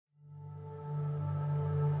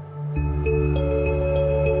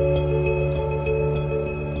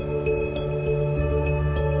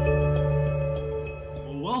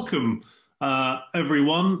welcome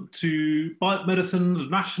everyone to BiteMedicine's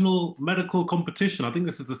National Medical Competition. I think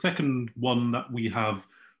this is the second one that we have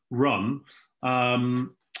run.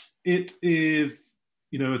 It is,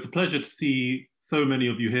 it's a pleasure to see so many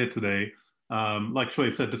of you here today. Like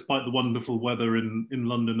Shoaib said, despite the wonderful weather in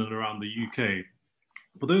London and around the UK.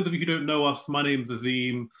 For those of you who don't know us, my name is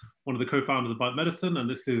Azim, one of the co-founders of BiteMedicine, and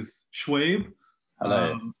this is Shoaib.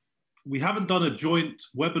 Hello. We haven't done a joint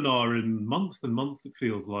webinar in months and months, it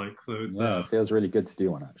feels like. So it's, it feels really good to do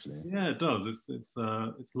one, actually. Yeah, it does.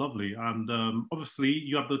 It's lovely, and obviously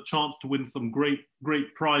you have the chance to win some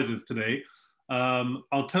great prizes today.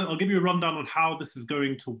 I'll give you a rundown on how this is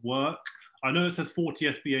going to work. I know it says 40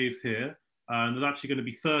 SBAs here, and there's actually going to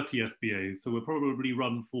be 30 SBAs, so we'll probably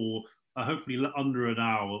run for hopefully under an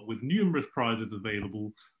hour with numerous prizes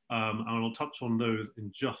available, and I'll touch on those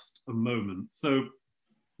in just a moment. So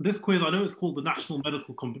this quiz, I know it's called the National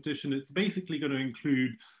Medical Competition. It's basically going to include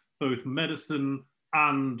both medicine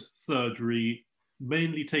and surgery,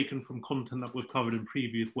 mainly taken from content that we've covered in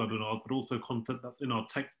previous webinars, but also content that's in our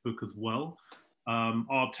textbook as well.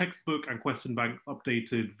 Our textbook and question banks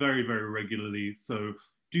updated very, very regularly, so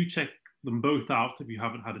do check them both out if you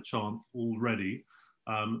haven't had a chance already.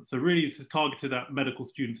 So really, this is targeted at medical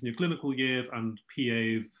students in your clinical years and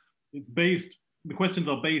PAs. The questions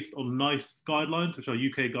are based on NICE guidelines, which are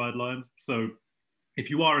UK guidelines. So if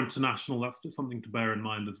you are international, that's just something to bear in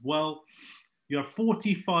mind as well. You have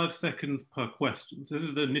 45 seconds per question. So this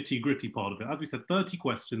is the nitty gritty part of it. As we said, 30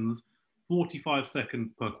 questions, 45 seconds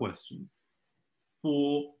per question.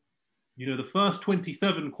 For, the first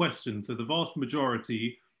 27 questions, so the vast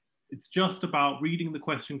majority, it's just about reading the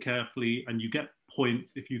question carefully, and you get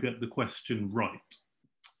points if you get the question right.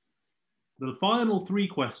 The final 3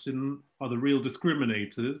 questions are the real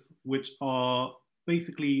discriminators, which are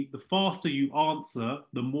basically the faster you answer,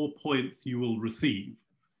 the more points you will receive.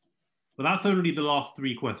 But that's only the last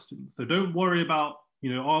 3 questions. So don't worry about,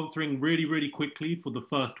 answering really, really quickly for the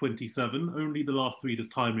first 27. Only the last 3 does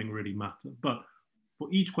timing really matter. But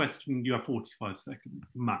for each question, you have 45 seconds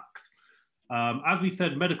max. As we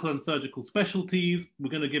said, medical and surgical specialties, we're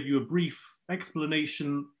going to give you a brief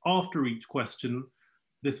explanation after each question.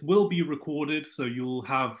 This will be recorded, so you'll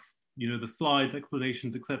have, the slides,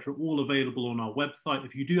 explanations, etc., all available on our website.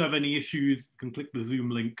 If you do have any issues, you can click the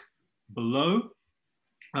Zoom link below.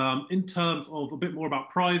 In terms of a bit more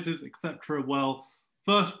about prizes, etc., well,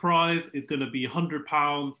 first prize is going to be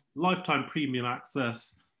 £100, lifetime premium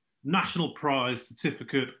access, national prize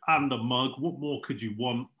certificate, and a mug. What more could you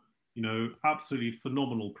want? Absolutely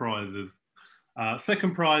phenomenal prizes.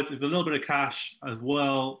 Second prize is a little bit of cash as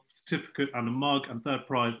well, certificate and a mug, and third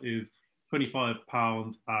prize is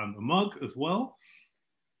 £25 and a mug as well.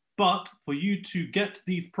 But for you to get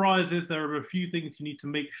these prizes, there are a few things you need to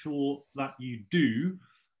make sure that you do.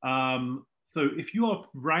 So if you are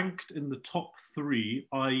ranked in the top 3,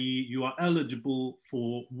 i.e. you are eligible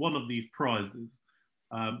for one of these prizes,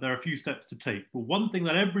 there are a few steps to take. But one thing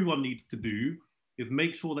that everyone needs to do is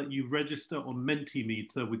make sure that you register on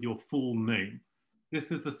Mentimeter with your full name.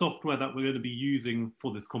 This is the software that we're going to be using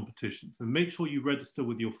for this competition. So make sure you register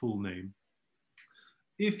with your full name.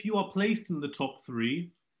 If you are placed in the top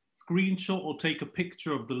 3, screenshot or take a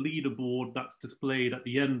picture of the leaderboard that's displayed at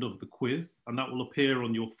the end of the quiz, and that will appear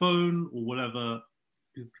on your phone or whatever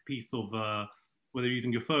piece of, whether you're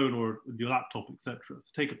using your phone or your laptop, etc. So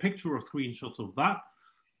take a picture or a screenshot of that.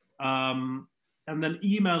 And then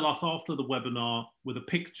email us after the webinar with a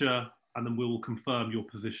picture, and then we will confirm your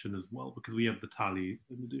position as well, because we have the tally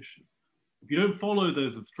in addition. If you don't follow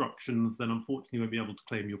those instructions, then unfortunately you won't be able to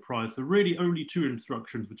claim your prize. So really only 2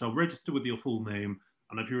 instructions, which are register with your full name,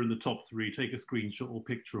 and if you're in the top 3, take a screenshot or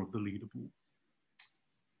picture of the leaderboard.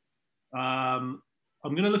 I'm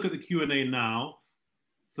going to look at the Q&A now.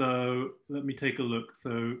 So let me take a look.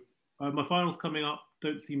 So my final's coming up.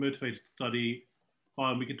 Don't see motivated to study.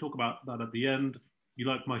 Fine, we can talk about that at the end. You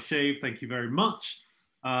like my shave, thank you very much.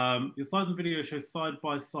 Your slides and video show side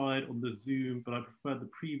by side on the Zoom, but I prefer the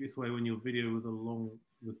previous way when your video was along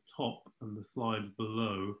the top and the slides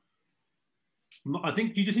below. I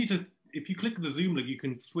think you just need to, if you click the Zoom link, you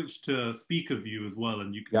can switch to speaker view as well.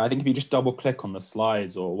 And you can... Yeah, I think if you just double click on the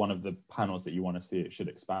slides or one of the panels that you want to see, it should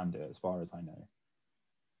expand it as far as I know.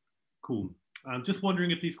 Cool. I'm just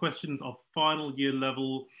wondering if these questions are final year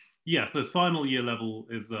level. Yeah, so final year level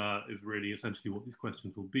is really essentially what these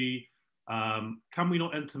questions will be. Can we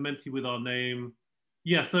not enter Menti with our name?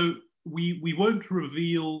 Yeah, so we won't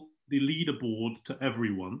reveal the leaderboard to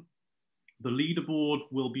everyone. The leaderboard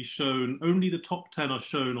will be shown, only the top 10 are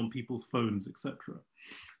shown on people's phones, etc.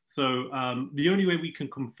 So the only way we can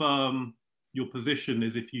confirm your position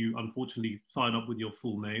is if you unfortunately sign up with your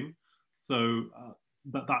full name. So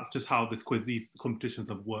that's just how these competitions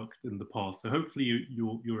have worked in the past. So hopefully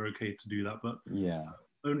you're okay to do that, but Yeah.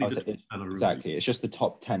 only the top 10 are really. Exactly. It's just the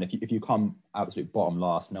top 10. If you come absolute bottom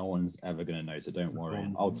last, no one's ever going to know. So don't worry.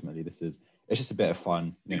 And ultimately, it's just a bit of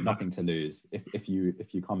fun. You know, Exactly. nothing to lose. If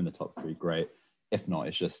you come in the top 3, great. If not,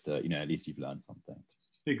 it's just you know, at least you've learned something.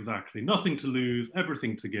 Exactly. Nothing to lose,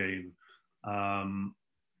 everything to gain.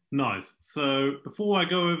 Nice. So before I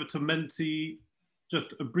go over to Menti,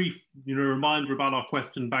 just a brief, reminder about our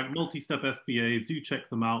question bank. Multi-step SBAs, do check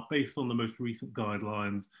them out based on the most recent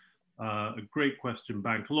guidelines. A great question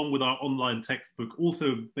bank, along with our online textbook,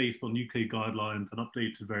 also based on UK guidelines and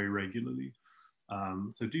updated very regularly.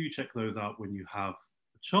 So do check those out when you have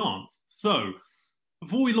a chance. So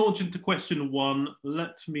before we launch into question 1,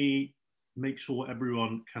 let me make sure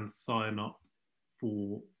everyone can sign up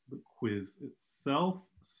for the quiz itself.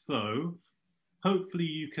 So hopefully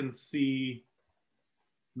you can see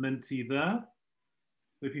Menti there.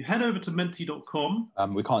 So if you head over to menti.com.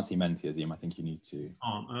 We can't see Menti, Azim. I think you need to.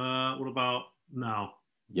 What about now?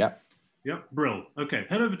 Yep. Yep, brill. Okay,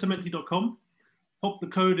 head over to menti.com. Pop the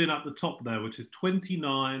code in at the top there, which is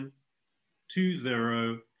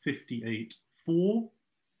 2920584.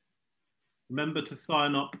 Remember to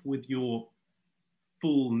sign up with your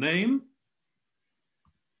full name.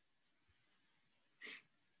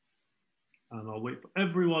 And I'll wait for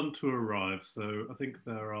everyone to arrive. So I think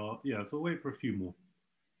there are, so I'll wait for a few more.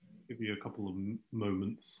 Give you a couple of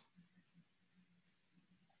moments.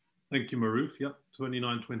 Thank you, Maruf. Yep,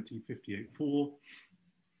 2920584.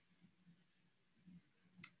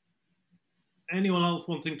 Anyone else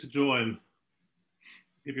wanting to join?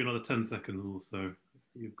 Give you another 10 seconds or so.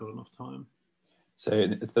 You've got enough time. So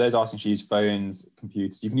for those asking to use phones,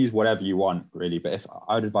 computers, you can use whatever you want, really. But if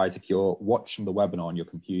I would advise, if you're watching the webinar on your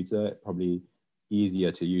computer, it's probably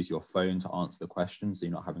easier to use your phone to answer the questions, so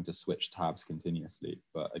you're not having to switch tabs continuously.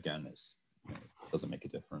 But again, it doesn't make a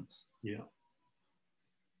difference. Yeah.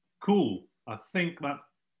 Cool. I think that's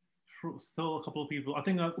still a couple of people. I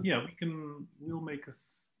think that, we'll make a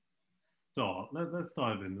start. Let's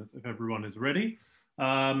dive in if everyone is ready.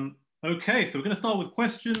 Okay, so we're going to start with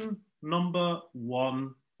question number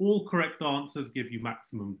 1. All correct answers give you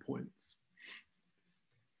maximum points.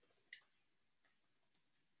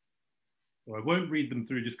 So I won't read them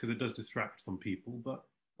through just because it does distract some people, but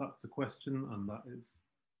that's the question and that is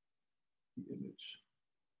the image.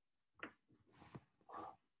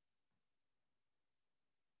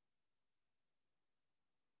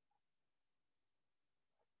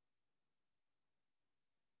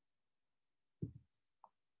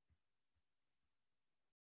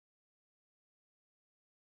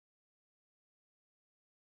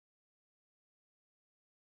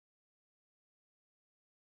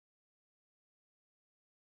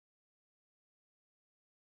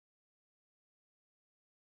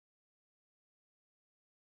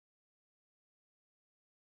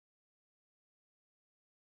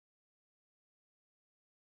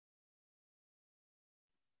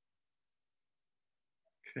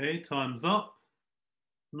 Okay, time's up.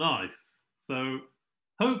 Nice. So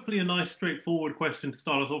hopefully a nice straightforward question to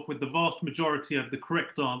start us off with. The vast majority of the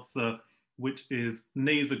correct answer, which is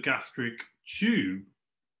nasogastric tube.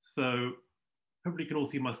 So hopefully you can all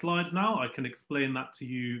see my slides now. I can explain that to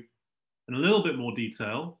you in a little bit more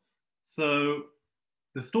detail. So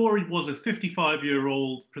the story was this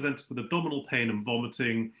 55-year-old presented with abdominal pain and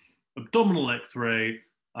vomiting, abdominal x-ray,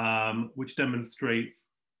 which demonstrates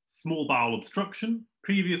small bowel obstruction,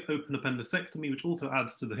 previous open appendicectomy, which also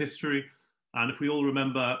adds to the history. And if we all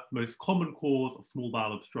remember, most common cause of small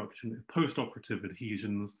bowel obstruction is post-operative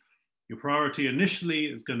adhesions. Your priority initially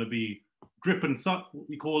is going to be drip and suck, what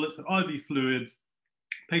we call it, so IV fluids.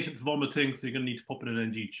 Patient's vomiting, so you're going to need to pop in an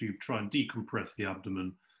NG tube, try and decompress the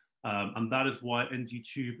abdomen. And that is why NG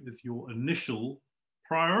tube is your initial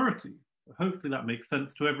priority. So hopefully that makes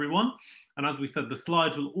sense to everyone. And as we said, the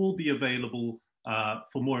slides will all be available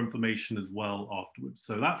for more information as well afterwards.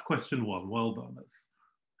 So that's question 1. Well done. Let's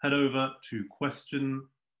head over to question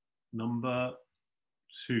number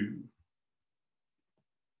 2.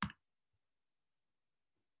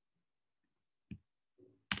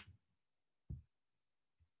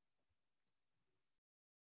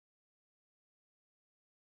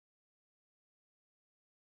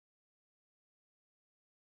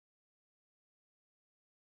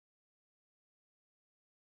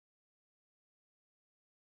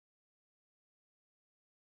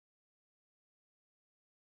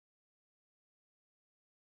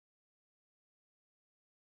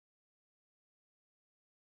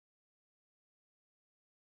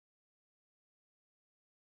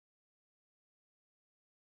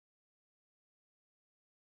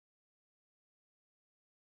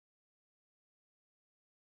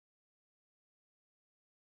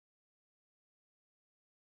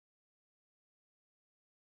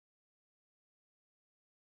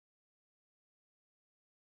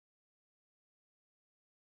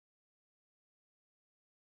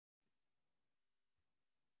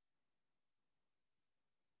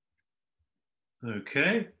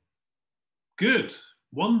 Okay, good,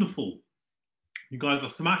 wonderful. You guys are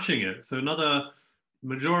smashing it. So another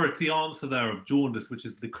majority answer there of jaundice, which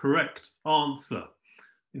is the correct answer.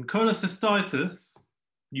 In cholecystitis,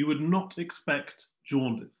 you would not expect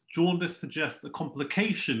jaundice. Jaundice suggests a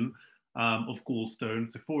complication of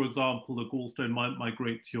gallstones. So, for example, a gallstone might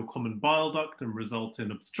migrate to your common bile duct and result in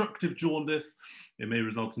obstructive jaundice. It may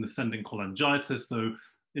result in ascending cholangitis. So,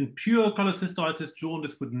 in pure cholecystitis,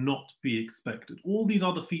 jaundice would not be expected. All these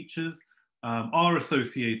other features are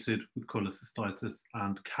associated with cholecystitis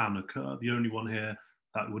and can occur. The only one here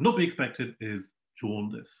that would not be expected is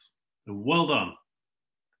jaundice. So, well done.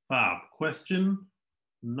 Fab. Question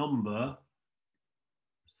number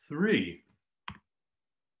 3.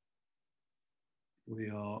 We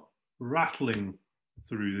are rattling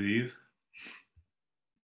through these.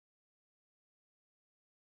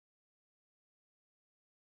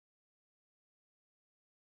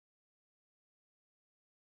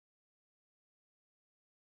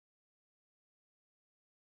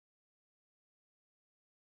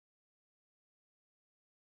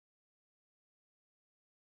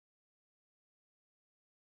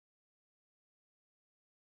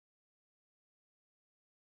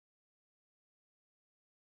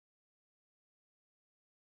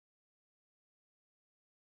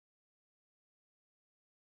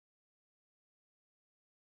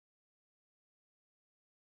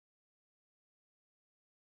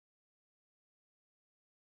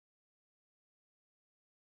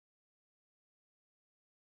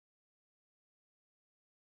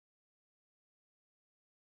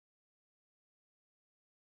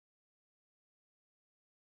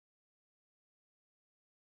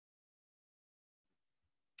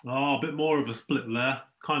 Oh, a bit more of a split there.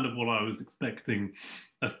 It's kind of what I was expecting.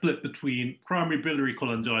 A split between primary biliary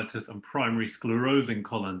cholangitis and primary sclerosing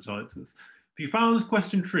cholangitis. If you found this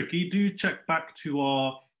question tricky, do check back to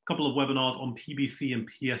our couple of webinars on PBC and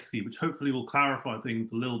PSC, which hopefully will clarify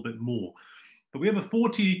things a little bit more. But we have a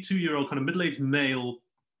 42-year-old kind of middle-aged male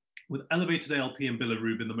with elevated ALP and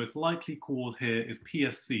bilirubin. The most likely cause here is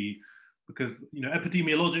PSC because,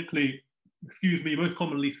 epidemiologically, most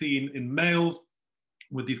commonly seen in males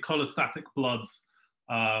with these cholestatic bloods,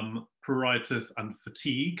 pruritus and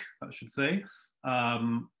fatigue, I should say.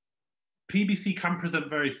 PBC can present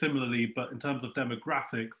very similarly, but in terms of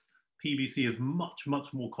demographics, PBC is much,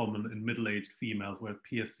 much more common in middle-aged females, whereas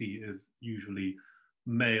PSC is usually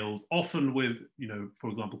males, often with, for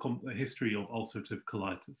example, a history of ulcerative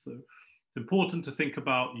colitis. So it's important to think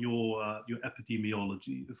about your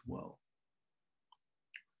epidemiology as well.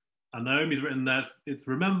 And Naomi's written there,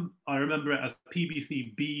 I remember it as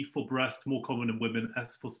PBC B for breast, more common in women,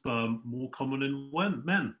 S for sperm, more common in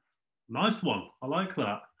men. Nice one, I like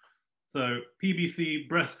that. So PBC,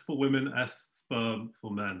 breast for women, S, sperm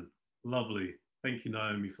for men. Lovely. Thank you,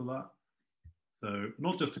 Naomi, for that. So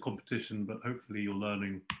not just a competition, but hopefully you're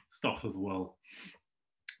learning stuff as well.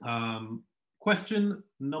 Question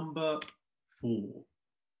number 4.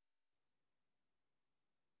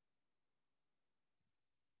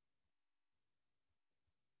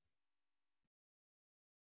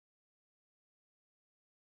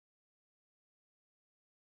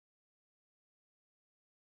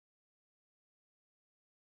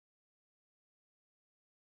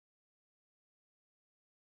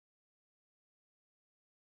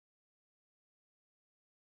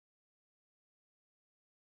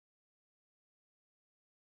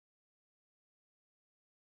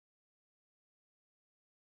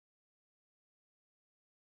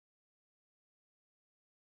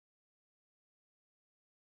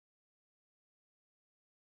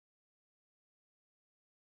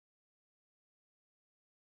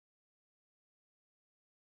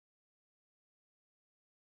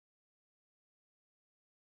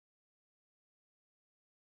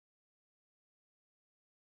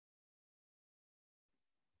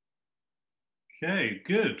 Okay,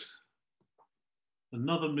 good.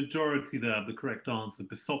 Another majority there, the correct answer,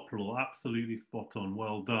 bisoprolol, absolutely spot on,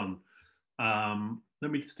 well done. Let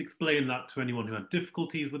me just explain that to anyone who had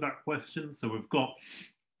difficulties with that question. So we've got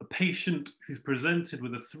a patient who's presented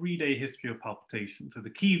with a 3-day history of palpitation. So the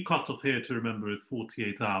key cutoff here to remember is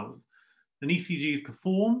 48 hours. An ECG is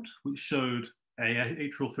performed, which showed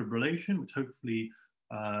atrial fibrillation, which hopefully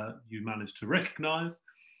you managed to recognize.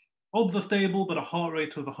 Obs are stable, but a heart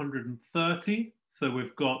rate of 130. So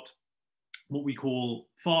we've got what we call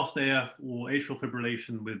fast AF or atrial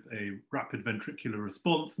fibrillation with a rapid ventricular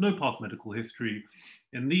response, no past medical history.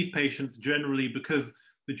 In these patients, generally, because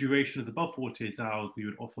the duration is above 48 hours, we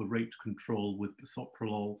would offer rate control with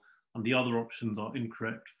bisoprolol, and the other options are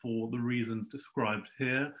incorrect for the reasons described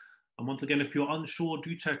here. And once again, if you're unsure,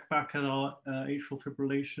 do check back at our atrial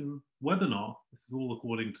fibrillation webinar. This is all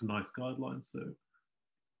according to NICE guidelines, so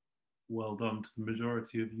well done to the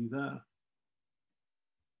majority of you there.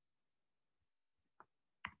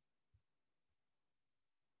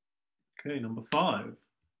 Okay, number 5.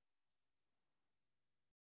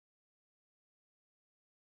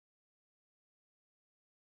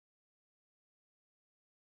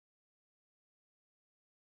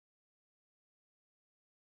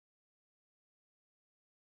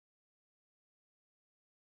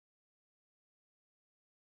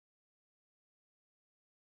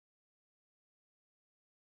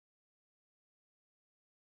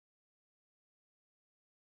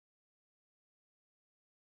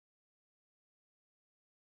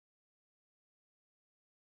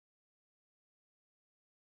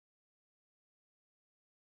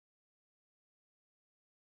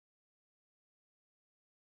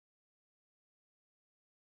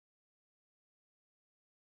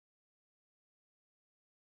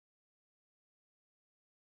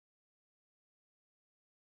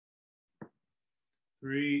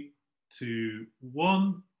 Three, two,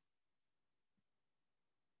 one.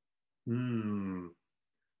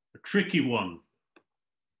 A tricky one.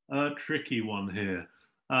 A tricky one here.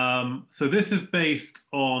 So this is based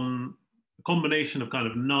on a combination of kind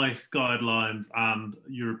of NICE guidelines and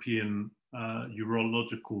European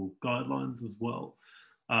urological guidelines as well.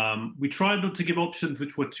 We tried not to give options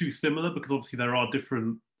which were too similar because obviously there are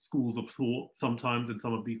different schools of thought sometimes in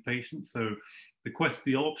some of these patients. So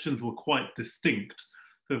the options were quite distinct.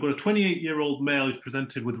 So we've got a 28-year-old male who's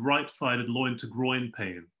presented with right-sided loin to groin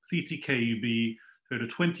pain. CTKUB showed a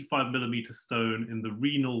 25 millimeter stone in the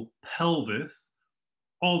renal pelvis.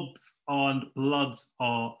 OBS and bloods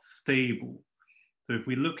are stable. So if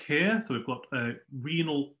we look here, so we've got a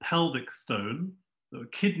renal pelvic stone, so a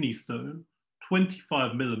kidney stone,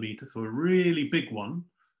 25 millimeters, so a really big one,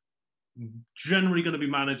 generally going to be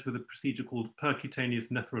managed with a procedure called percutaneous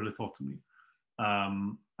nephrolithotomy.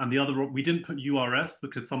 And the other, we didn't put URS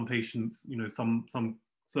because some patients, some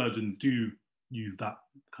surgeons do use that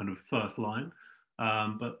kind of first line.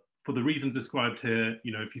 But for the reasons described here,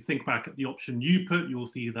 if you think back at the option you put, you'll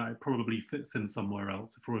see that it probably fits in somewhere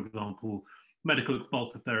else. For example, medical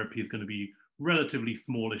expulsive therapy is going to be relatively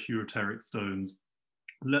smallish ureteric stones.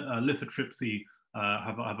 Lithotripsy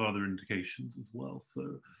have other indications as well. So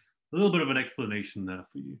a little bit of an explanation there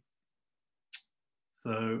for you.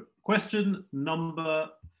 So question number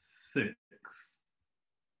 6.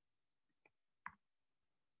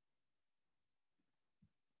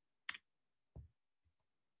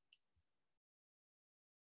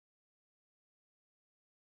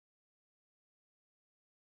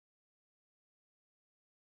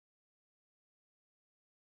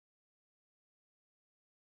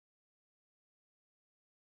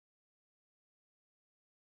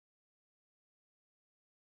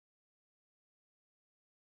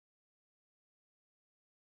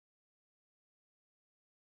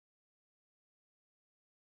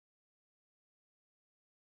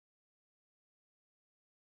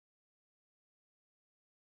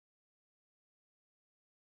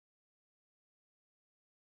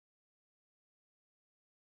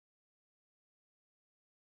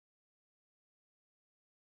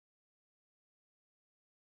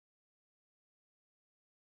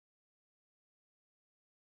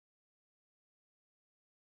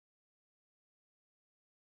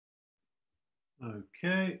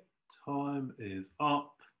 Okay, time is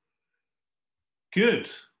up. Good.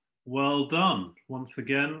 Well done. Once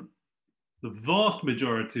again, the vast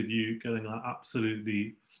majority of you getting that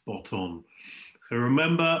absolutely spot on. So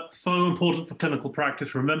remember, so important for clinical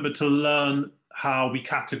practice, remember to learn how we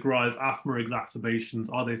categorize asthma exacerbations.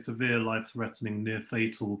 Are they severe, life-threatening, near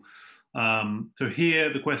fatal? So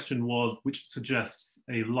here the question was, which suggests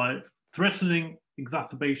a life-threatening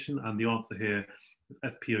exacerbation? And the answer here is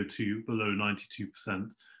SpO2 below 92%.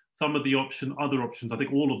 Some of the other options, I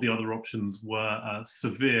think all of the other options were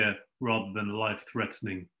severe rather than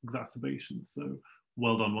life-threatening exacerbations. So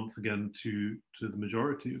well done once again to the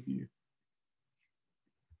majority of you.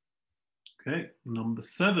 Okay, number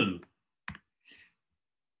 7.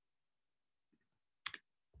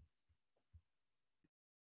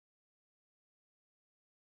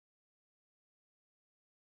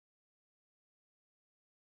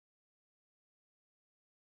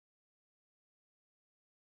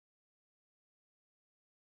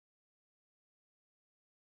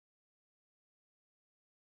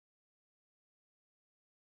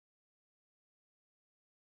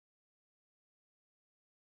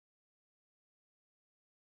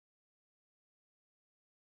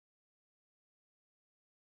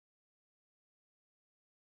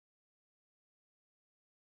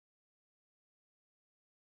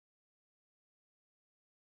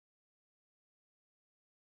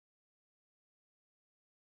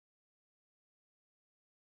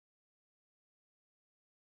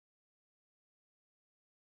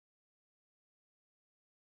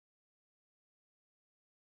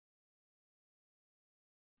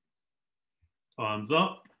 Time's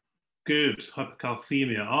up. Good.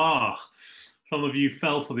 Hypercalcemia. Ah, some of you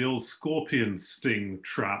fell for the old scorpion sting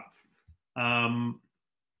trap.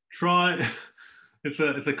 Try. It's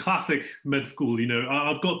a classic med school. You know,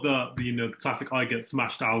 I've got the classic I get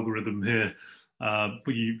smashed algorithm here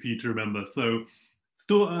for you to remember. So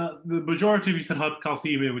still, the majority of you said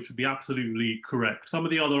hypercalcemia, which would be absolutely correct. Some of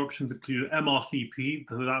the other options include MRCP.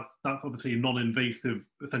 So that's obviously non-invasive,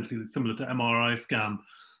 essentially similar to MRI scan.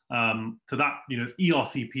 To that, you know, it's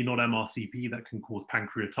ERCP, not MRCP, that can cause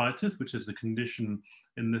pancreatitis, which is the condition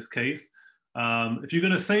in this case. If you're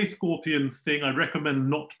going to say scorpion sting, I'd recommend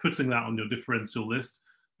not putting that on your differential list.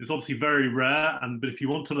 It's obviously very rare, but if you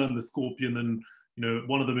want to learn the scorpion, then you know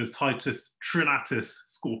one of them is Titus trinatus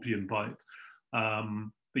scorpion bite.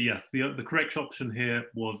 But yes, the correct option here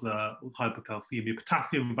was hypercalcemia.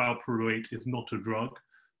 Potassium valproate is not a drug.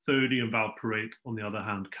 Sodium valproate, on the other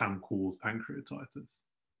hand, can cause pancreatitis.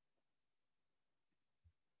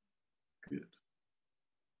 Good.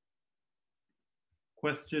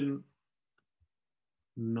 Question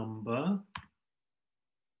number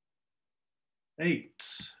 8.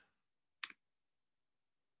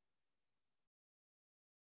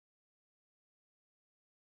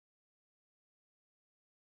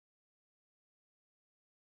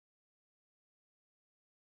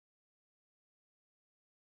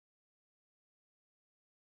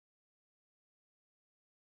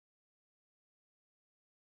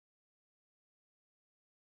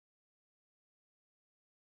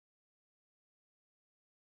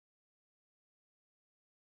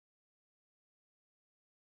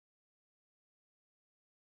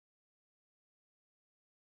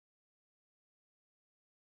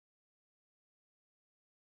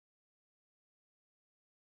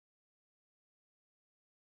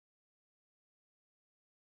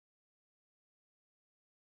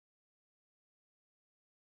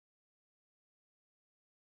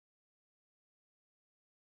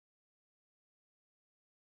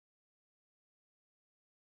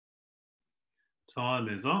 Time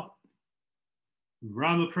is up.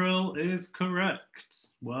 Ramipril is correct.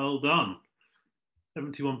 Well done.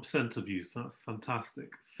 71% of you, so that's fantastic.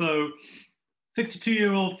 So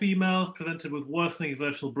 62-year-old females presented with worsening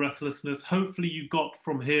exertional breathlessness. Hopefully you got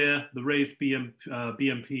from here the raised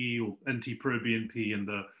BMP or NT-proBNP and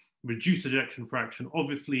the reduced ejection fraction.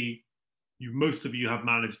 Obviously, most of you have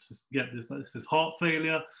managed to get this is heart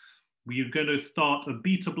failure. We are going to start a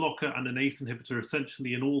beta blocker and an ACE inhibitor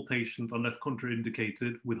essentially in all patients, unless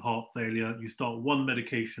contraindicated with heart failure. You start one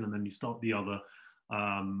medication and then you start the other.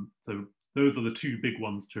 So those are the two big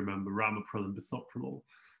ones to remember, ramipril and bisoprolol.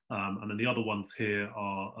 And then the other ones here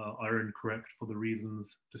are incorrect for the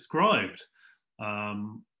reasons described.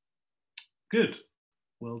 Good.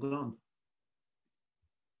 Well done.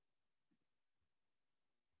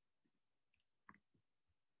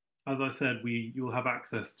 As I said, you'll have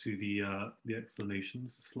access to the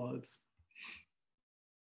explanations, the slides.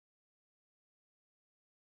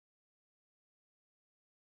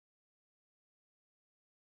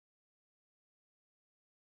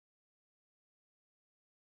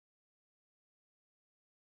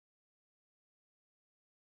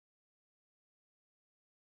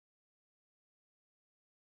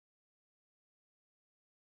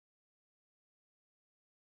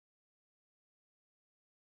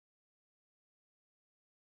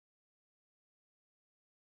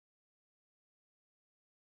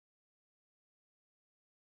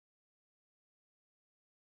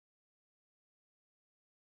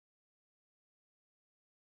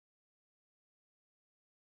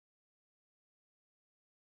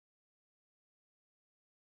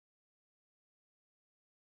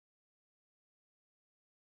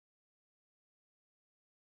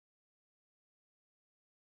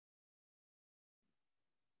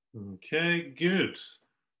 Okay, good.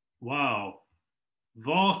 Wow.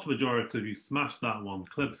 Vast majority of you smashed that one.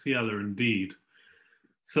 Klebsiella indeed.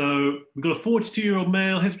 So we've got a 42-year-old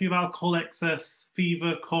male, history of alcohol excess,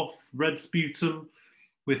 fever, cough, red sputum.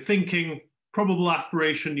 We're thinking probable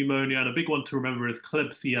aspiration pneumonia, and a big one to remember is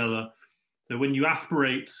Klebsiella. So when you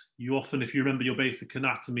aspirate, you often, if you remember your basic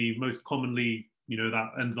anatomy, most commonly, you know,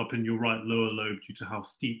 that ends up in your right lower lobe due to how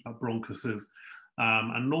steep that bronchus is.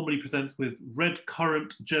 And normally presents with red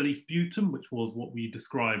currant jelly sputum, which was what we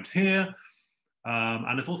described here.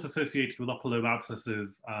 And it's also associated with upper lobe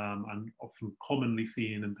abscesses and often commonly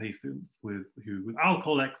seen in patients with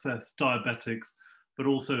alcohol excess, diabetics, but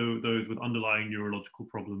also those with underlying neurological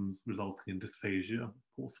problems resulting in dysphagia,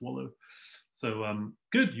 poor swallow. So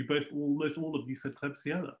good, almost all of you said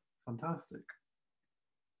Klebsiella. Fantastic.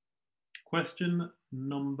 Question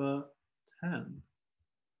number 10.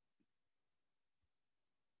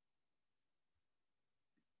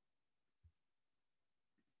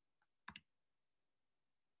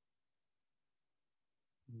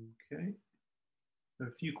 Okay. There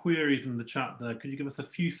are a few queries in the chat there. Could you give us a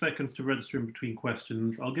few seconds to register in between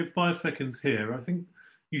questions? I'll give 5 seconds here. I think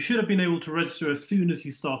you should have been able to register as soon as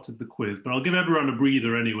you started the quiz, but I'll give everyone a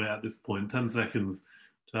breather anyway at this point, 10 seconds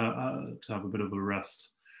to have a bit of a rest.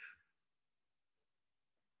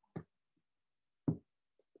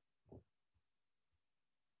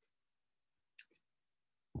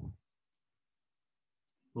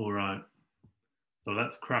 All right, so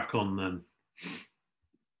let's crack on then.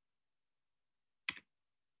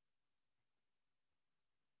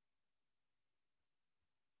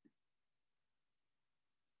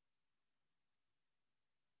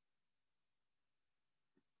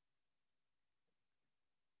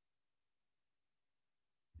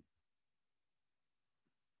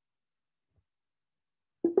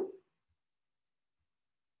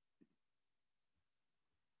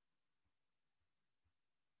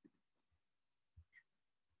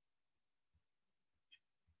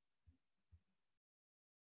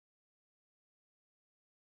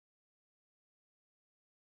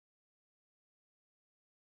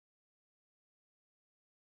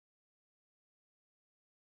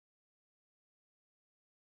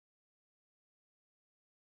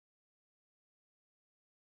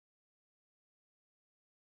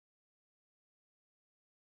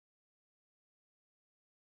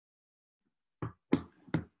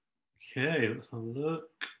 Okay, let's have a look.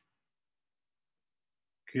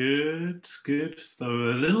 Good, good. So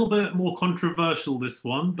a little bit more controversial, this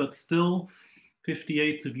one, but still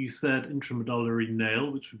 58 of you said intramedullary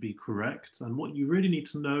nail, which would be correct. And what you really need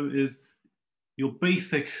to know is your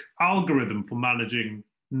basic algorithm for managing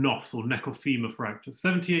NOFs or neck of femur fractures.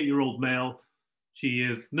 78-year-old male, she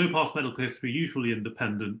is no past medical history, usually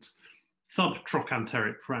independent,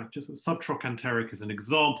 subtrochanteric fracture. So subtrochanteric is an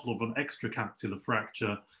example of an extracapsular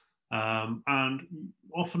fracture, and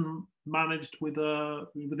often managed with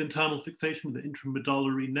internal fixation with an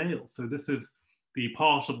intramedullary nail. So this is the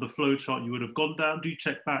part of the flowchart you would have gone down. Do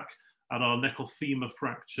check back at our neck of femur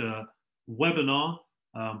fracture webinar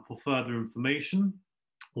for further information,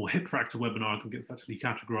 or hip fracture webinar, I think it's actually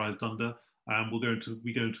categorized under. And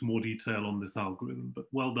we go into more detail on this algorithm. But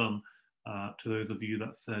well done to those of you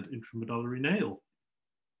that said intramedullary nail.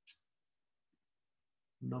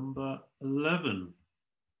 Number 11.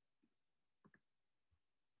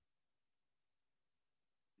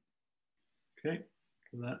 Okay,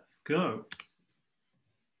 let's go.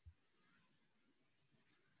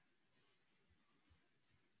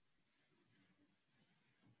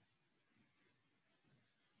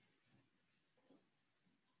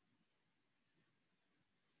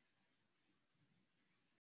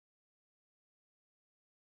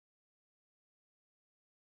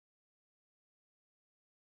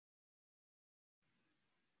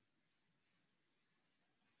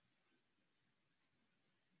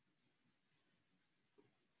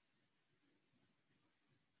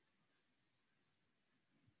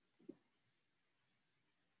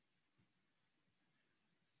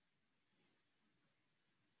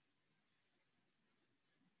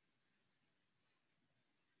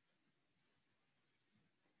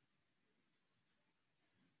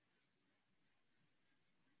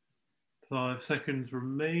 Five seconds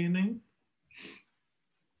remaining.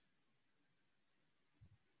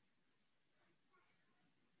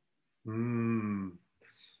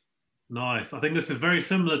 Nice. I think this is very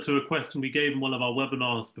similar to a question we gave in one of our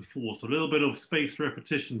webinars before. So a little bit of spaced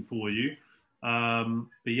repetition for you.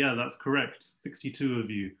 But yeah, that's correct. 62 of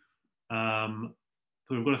you. So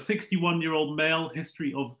we've got a 61-year-old male,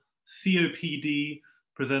 history of COPD,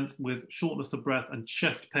 presents with shortness of breath and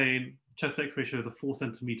chest pain. Chest x-ray shows a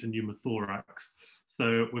 4-centimeter pneumothorax.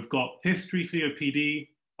 So we've got history COPD,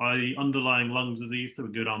 i.e. underlying lung disease. So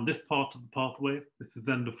we go down this part of the pathway. This is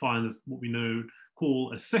then defined as what we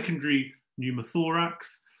call a secondary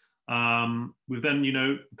pneumothorax. We've then,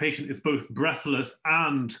 the patient is both breathless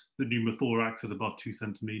and the pneumothorax is above 2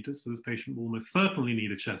 centimeters. So this patient will almost certainly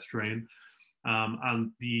need a chest drain.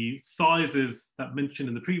 And the sizes that mentioned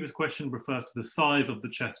in the previous question refers to the size of the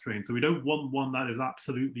chest drain. So we don't want one that is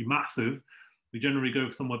absolutely massive. We generally go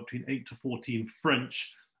for somewhere between 8 to 14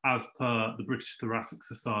 French as per the British Thoracic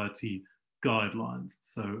Society guidelines.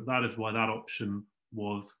 So that is why that option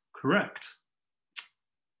was correct.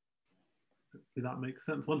 Hopefully that makes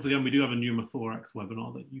sense. Once again, we do have a pneumothorax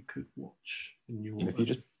webinar that you could watch in your... If you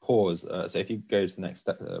just pause, so if you go to the next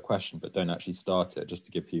question, but don't actually start it, just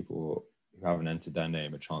to give people who haven't entered their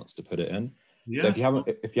name a chance to put it in. Yeah. So if you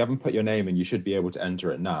haven't put your name in, you should be able to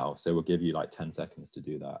enter it now. So we'll give you like 10 seconds to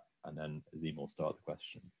do that, and then Azim will start the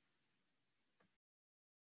question.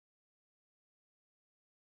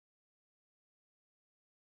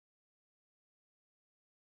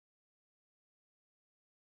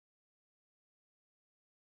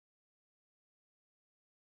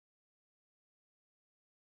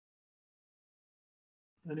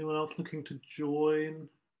 Anyone else looking to join?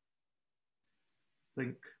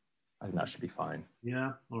 Think. I think that should be fine.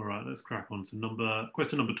 Yeah. All right. Let's crack on to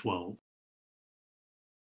question number 12.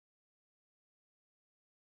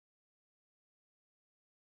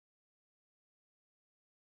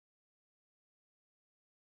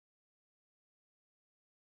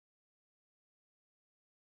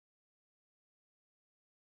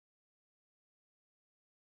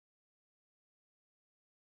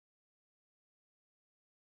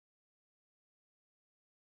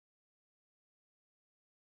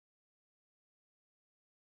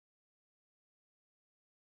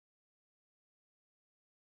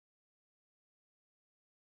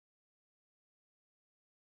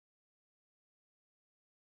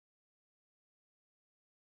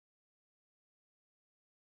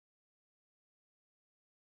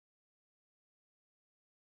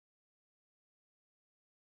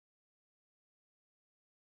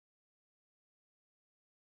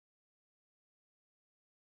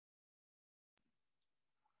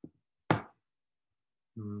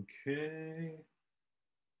 Okay.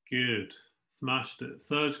 Good. Smashed it.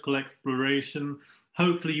 Surgical exploration.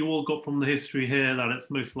 Hopefully, you all got from the history here that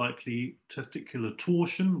it's most likely testicular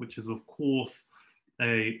torsion, which is, of course,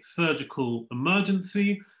 a surgical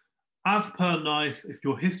emergency. As per NICE, if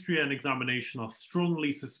your history and examination are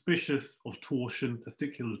strongly suspicious of torsion,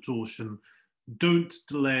 testicular torsion, don't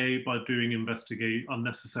delay by doing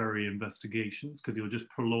unnecessary investigations because you're just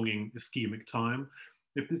prolonging ischemic time.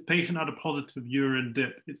 If this patient had a positive urine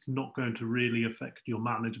dip, it's not going to really affect your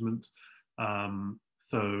management.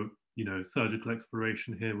 So, surgical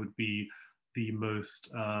exploration here would be the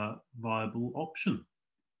most viable option.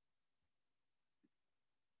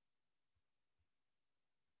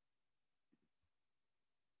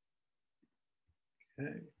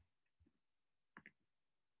 Okay.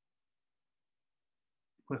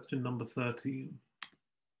 Question number 13.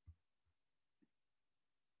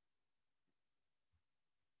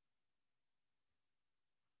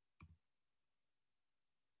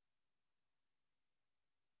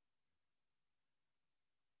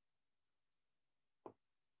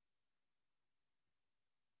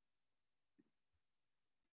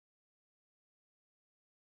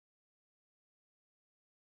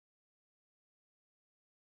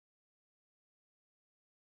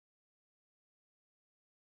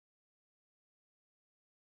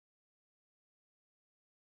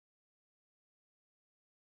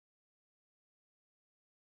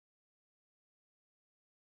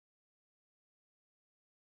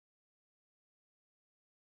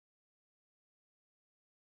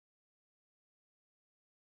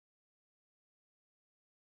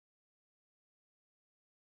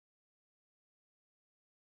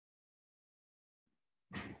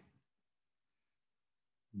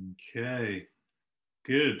 Okay,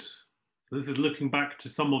 good. So this is looking back to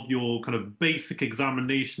some of your kind of basic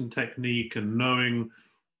examination technique and knowing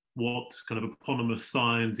what kind of eponymous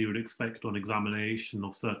signs you would expect on examination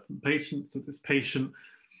of certain patients. So this patient,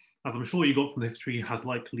 as I'm sure you got from the history, has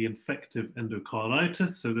likely infective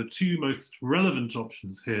endocarditis. So the two most relevant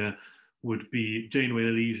options here would be Janeway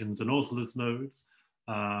lesions and Osler's nodes.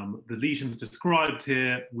 The lesions described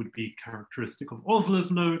here would be characteristic of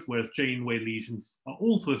Osler's nodes, whereas Janeway lesions are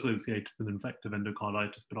also associated with infective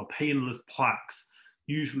endocarditis, but are painless plaques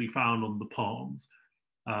usually found on the palms.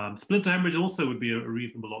 Splinter hemorrhage also would be a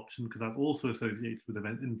reasonable option because that's also associated with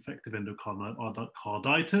infective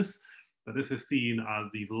endocarditis, but this is seen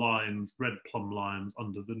as these lines, red plumb lines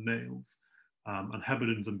under the nails. And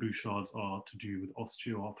Heberden's and Bouchard's are to do with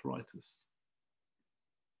osteoarthritis.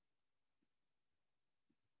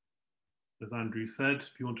 As Andrew said,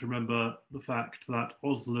 if you want to remember the fact that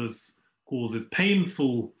Osler's causes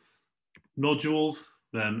painful nodules,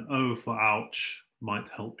 then O for ouch might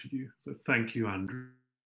help you. So thank you, Andrew.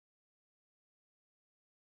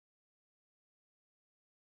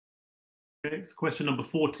 Okay, so question number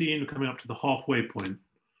 14, we're coming up to the halfway point.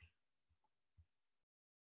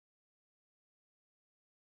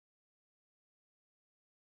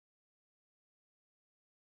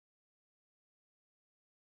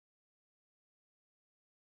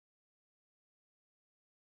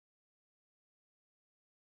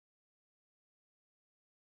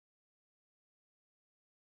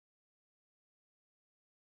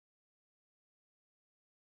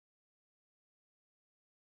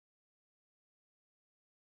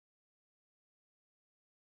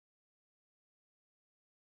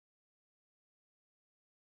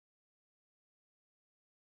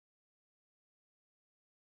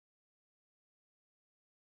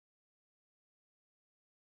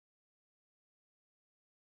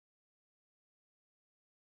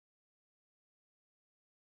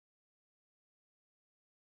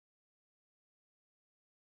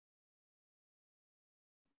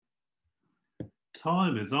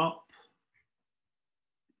 Time is up.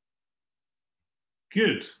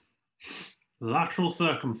 Good. Lateral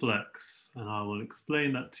circumflex, and I will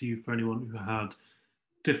explain that to you for anyone who had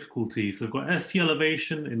difficulty. So we've got ST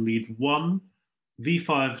elevation in leads 1,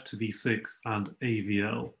 V5 to V6, and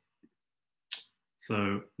AVL.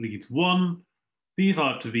 So leads 1,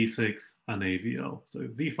 V5 to V6, and AVL. So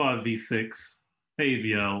V5, V6,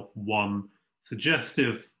 AVL 1,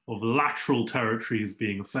 suggestive of lateral territories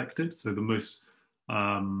being affected. So the most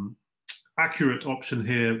accurate option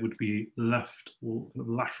here would be left or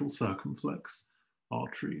lateral circumflex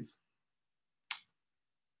arteries.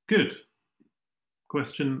 Good.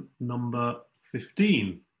 Question number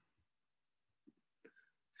 15.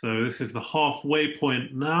 So this is the halfway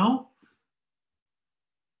point now.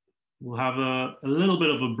 We'll have a little bit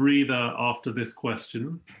of a breather after this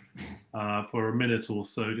question for a minute or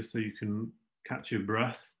so, just so you can catch your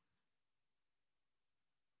breath.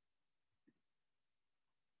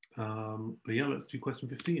 But yeah, let's do question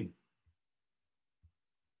 15.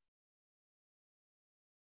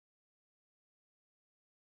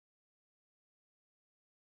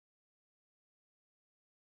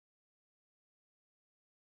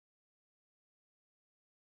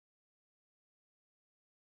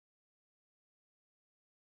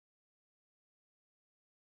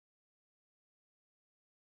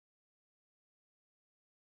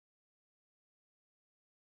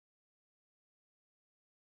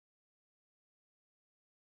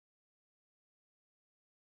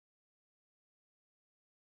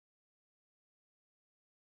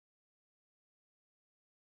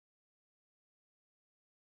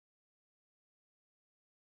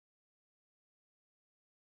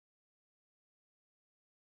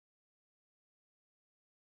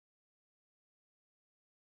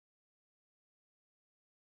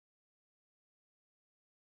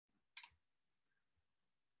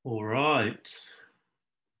 All right.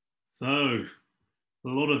 So a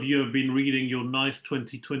lot of you have been reading your NICE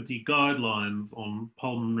 2020 guidelines on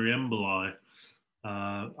pulmonary emboli,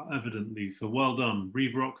 evidently. So well done.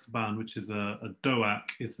 Rivaroxaban, which is a DOAC,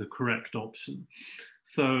 is the correct option.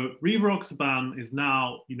 So rivaroxaban is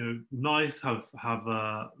now, NICE have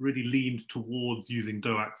really leaned towards using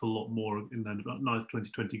DOACs a lot more in their NICE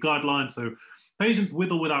 2020 guidelines. So patients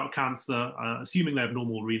with or without cancer, assuming they have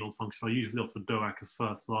normal renal function, are usually offered DOAC as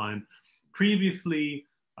first line. Previously,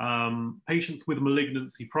 patients with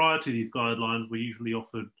malignancy prior to these guidelines were usually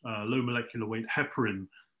offered low molecular weight heparin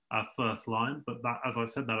as first line, but that, as I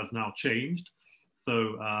said, that has now changed.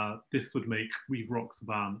 So this would make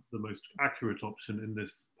rivaroxaban the most accurate option in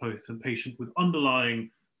this patient with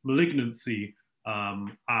underlying malignancy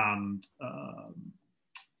and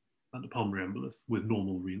a pulmonary embolus with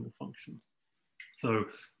normal renal function. So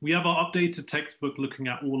we have our updated textbook looking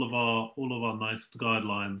at all of our NICE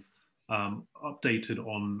guidelines updated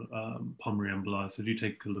on pulmonary emboli. So do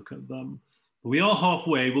take a look at them. But we are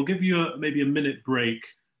halfway. We'll give you maybe a minute break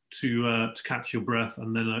to catch your breath,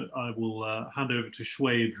 and then I will hand over to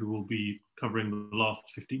Schwabe, who will be covering the last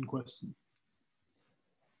 15 questions.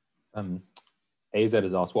 AZ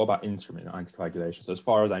has asked, what about interim anticoagulation? So as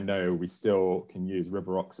far as I know, we still can use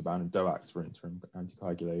rivaroxaban and DOACs for interim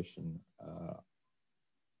anticoagulation.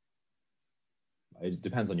 It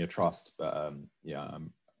depends on your trust, but yeah,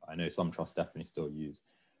 I know some trusts definitely still use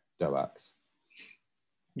DOACs.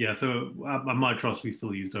 Yeah, so at my trust, we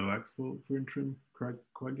still use DOACs for interim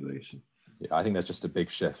coagulation. Yeah, I think there's just a big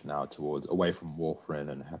shift now towards away from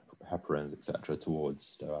warfarin and heparins, etc.,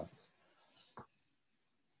 towards DOACs.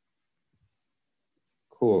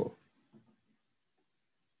 Cool.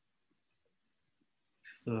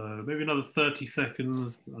 So maybe another 30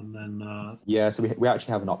 seconds, and then yeah, so we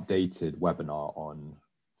actually have an updated webinar on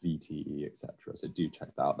VTE, etc. So do check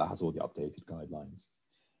that out. That has all the updated guidelines.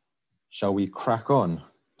 Shall we crack on?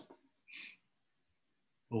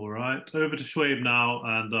 All right, over to Schwabe now,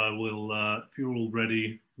 and I will, if you're all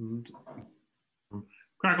ready,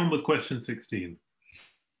 crack on with question 16.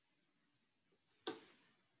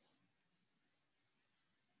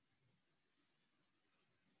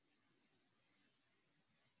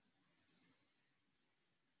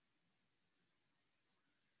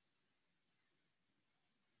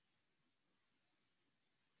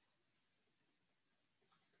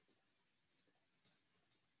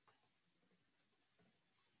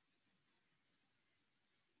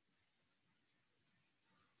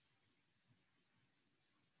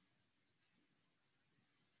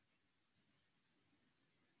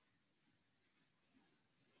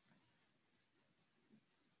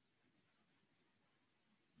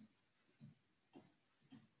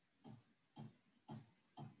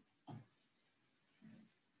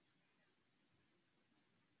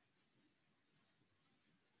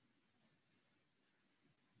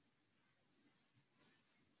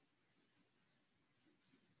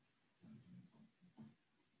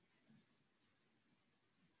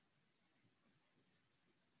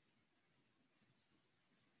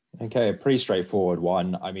 Okay, a pretty straightforward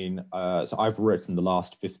one. I mean, so I've written the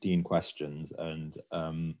last 15 questions, and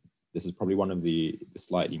this is probably one of the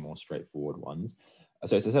slightly more straightforward ones.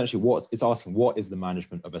 So it's essentially it's asking, what is the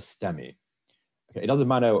management of a STEMI? Okay, it doesn't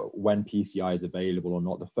matter when PCI is available or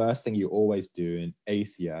not. The first thing you always do in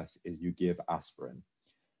ACS is you give aspirin.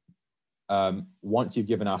 Once you've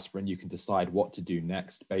given aspirin, you can decide what to do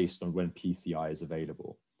next based on when PCI is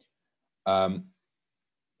available.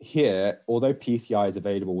 Here, although PCI is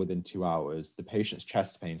available within 2 hours, the patient's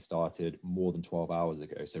chest pain started more than 12 hours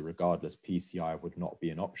ago. So regardless, PCI would not be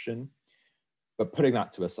an option. But putting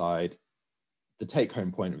that to aside, the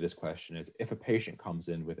take-home point of this question is, if a patient comes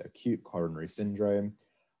in with acute coronary syndrome,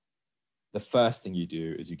 the first thing you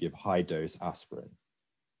do is you give high-dose aspirin.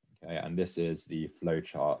 Okay, and this is the flow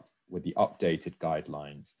chart with the updated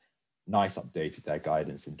guidelines. NICE updated their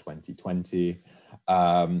guidance in 2020.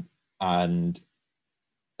 And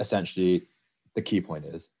essentially, the key point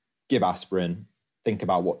is give aspirin, think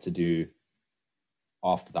about what to do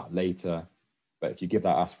after that later. But if you give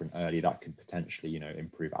that aspirin early, that can potentially,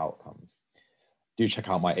 improve outcomes. Do check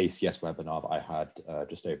out my ACS webinar that I had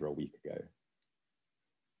just over a week ago.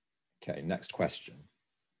 Okay, next question.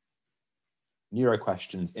 Neuro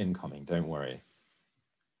questions incoming, don't worry.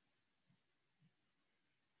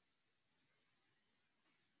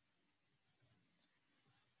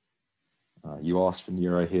 You asked for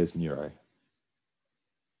neuro, here's neuro.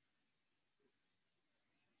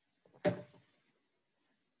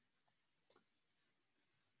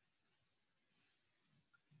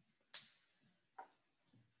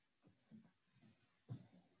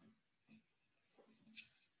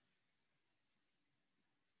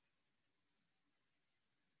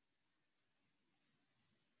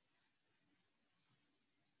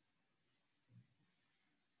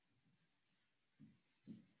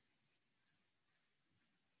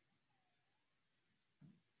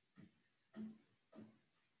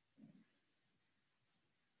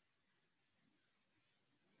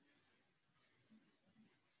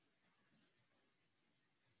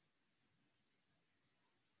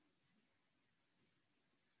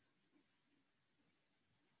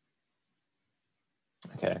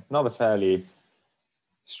 Okay, another fairly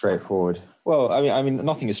straightforward. Well, I mean,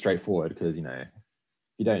 nothing is straightforward because, if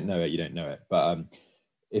you don't know it, you don't know it. But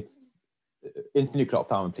if internuclear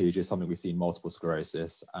ophthalmoplegia is something we see in multiple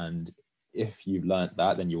sclerosis, and if you've learned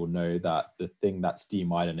that, then you will know that the thing that's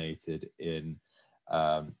demyelinated in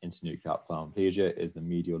internuclear ophthalmoplegia is the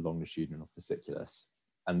medial longitudinal fasciculus,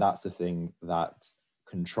 and that's the thing that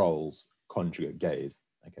controls conjugate gaze.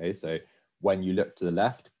 Okay, so when you look to the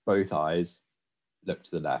left, both eyes look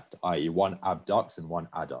to the left, i.e. one abducts and one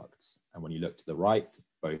adducts. And when you look to the right,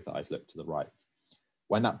 both eyes look to the right.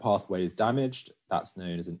 When that pathway is damaged, that's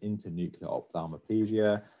known as an internuclear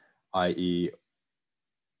ophthalmoplegia, i.e.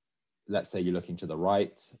 let's say you're looking to the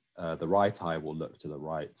right eye will look to the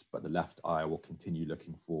right, but the left eye will continue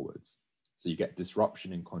looking forwards. So you get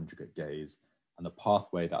disruption in conjugate gaze, and the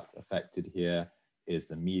pathway that's affected here is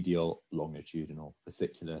the medial longitudinal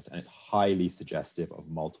fasciculus, and it's highly suggestive of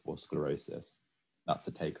multiple sclerosis. That's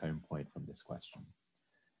the take-home point from this question.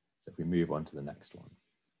 So if we move on to the next one.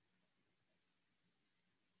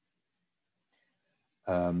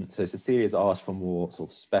 So Cecilia's asked for more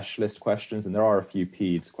sort of specialist questions, and there are a few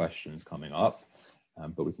PEDS questions coming up,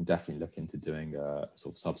 but we can definitely look into doing a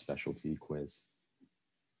sort of subspecialty quiz.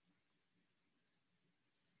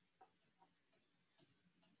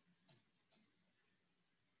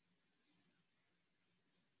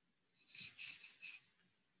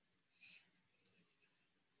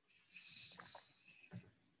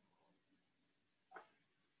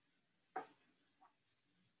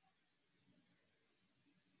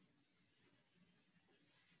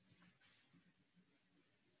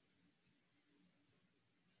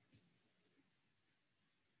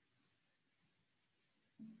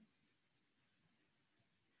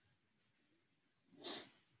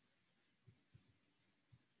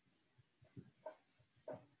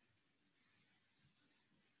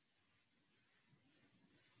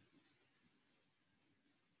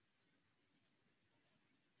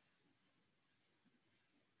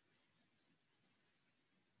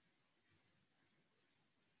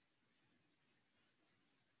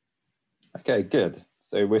 Okay, good.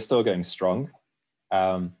 So we're still going strong.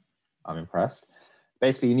 I'm impressed.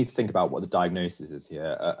 Basically, you need to think about what the diagnosis is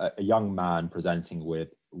here. A young man presenting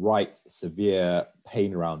with right severe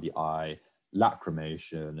pain around the eye,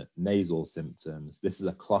 lacrimation, nasal symptoms. This is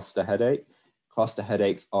a cluster headache. Cluster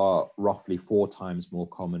headaches are roughly 4 times more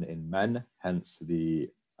common in men, hence the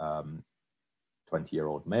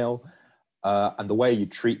 20-year-old male. And the way you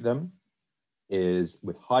treat them is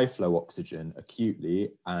with high flow oxygen acutely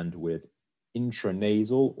and with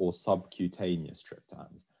intranasal or subcutaneous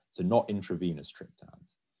triptans, so not intravenous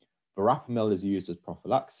triptans. Verapamil is used as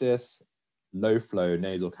prophylaxis. Low flow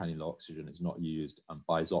nasal cannula oxygen is not used, and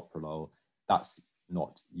bisoprolol, that's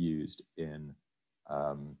not used in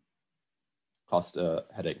cluster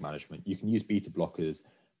headache management. You can use beta blockers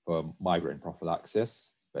for migraine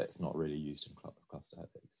prophylaxis, but it's not really used in cluster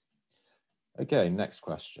headaches. Okay, next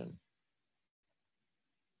question.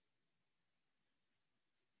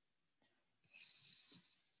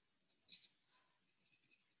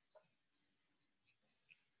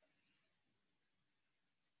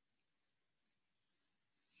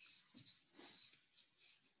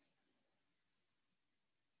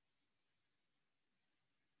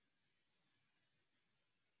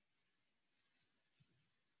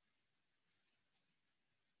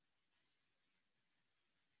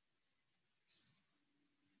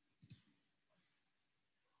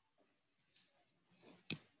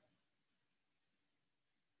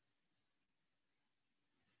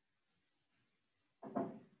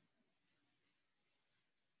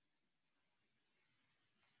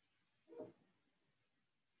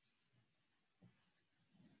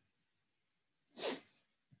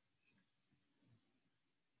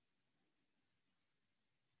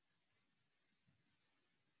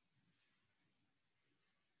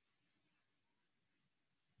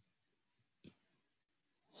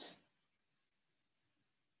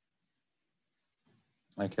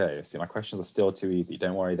 Okay, so my questions are still too easy.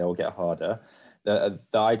 Don't worry, they will get harder. The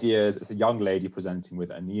idea is it's a young lady presenting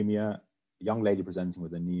with anemia. A young lady presenting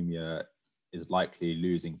with anemia is likely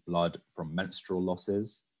losing blood from menstrual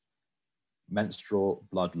losses. Menstrual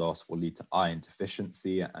blood loss will lead to iron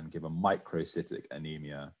deficiency and give a microcytic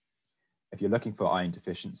anemia. If you're looking for iron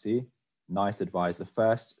deficiency, NICE advise the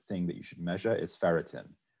first thing that you should measure is ferritin.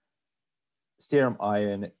 Serum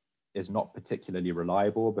iron is not particularly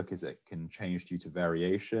reliable because it can change due to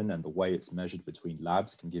variation, and the way it's measured between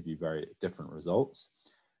labs can give you very different results.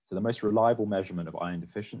 So the most reliable measurement of iron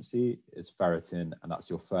deficiency is ferritin, and that's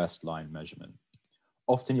your first line measurement.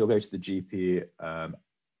 Often you'll go to the GP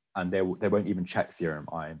and they won't even check serum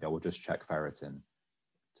iron, they will just check ferritin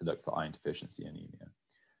to look for iron deficiency anemia.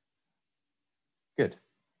 Good.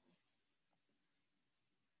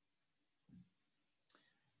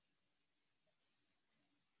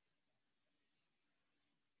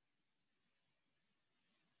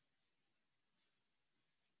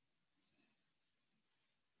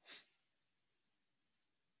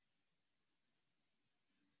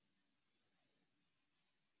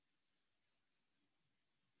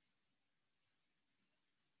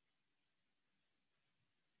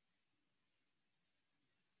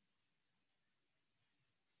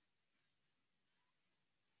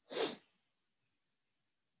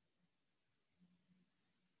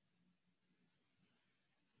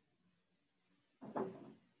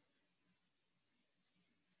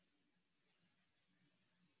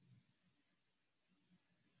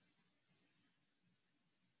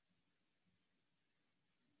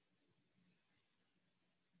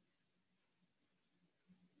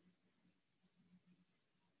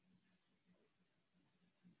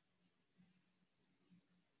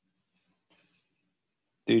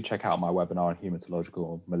 Do check out my webinar on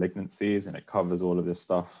hematological malignancies, and it covers all of this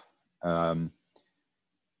stuff. Again,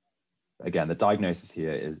 the diagnosis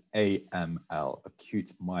here is AML,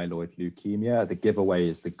 acute myeloid leukemia. The giveaway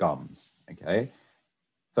is the gums, okay?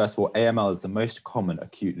 First of all, AML is the most common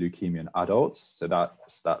acute leukemia in adults, so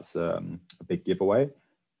that's a big giveaway.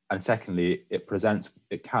 And secondly, it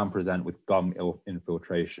can present with gum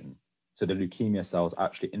infiltration. So the leukemia cells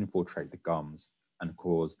actually infiltrate the gums and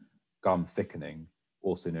cause gum thickening,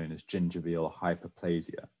 also known as gingival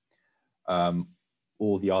hyperplasia.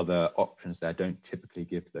 All the other options there don't typically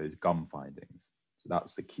give those gum findings. So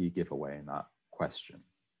that's the key giveaway in that question.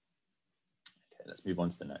 Okay, let's move on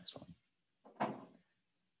to the next one.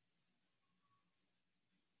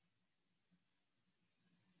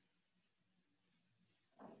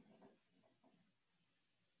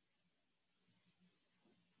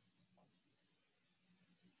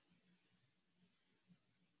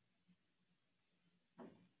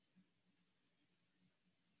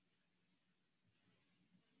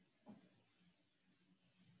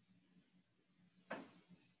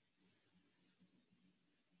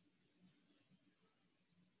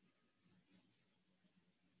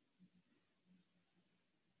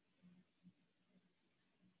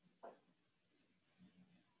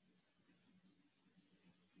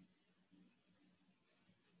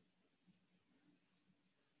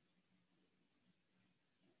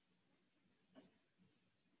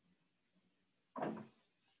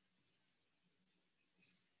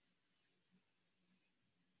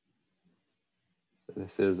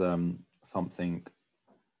 This is something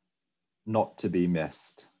not to be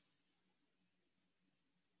missed.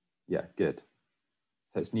 Yeah, good.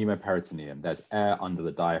 So it's pneumoperitoneum. There's air under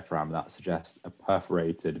the diaphragm that suggests a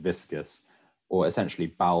perforated viscus, or essentially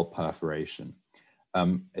bowel perforation.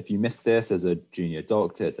 If you miss this as a junior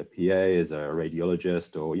doctor, as a PA, as a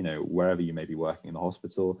radiologist, or wherever you may be working in the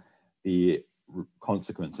hospital, the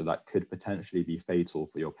consequence of that could potentially be fatal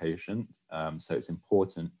for your patient. So it's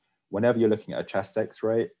important, whenever you're looking at a chest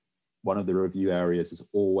X-ray, one of the review areas is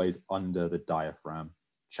always under the diaphragm.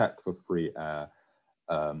 Check for free air.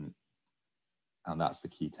 And that's the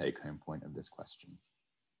key take-home point of this question.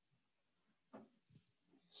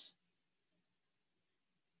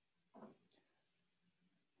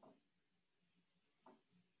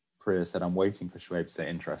 Priya said, I'm waiting for Shoaib to say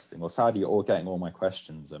interesting. Well, sadly, you're all getting all my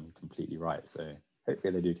questions completely right. So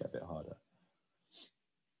hopefully they do get a bit harder.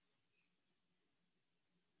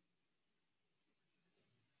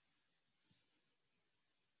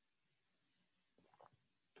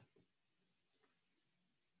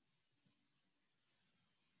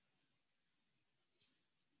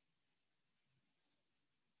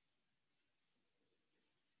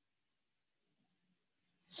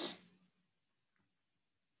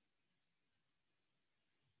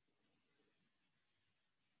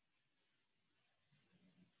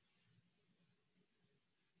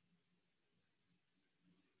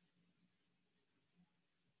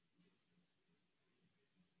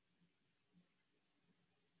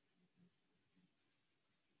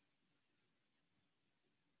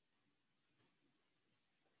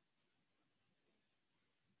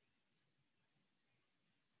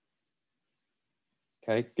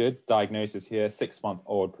 Okay, good. Diagnosis here,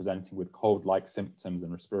 6-month-old presenting with cold-like symptoms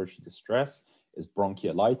and respiratory distress is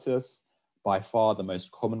bronchiolitis. By far, the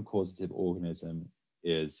most common causative organism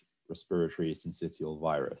is respiratory syncytial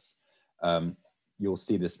virus. You'll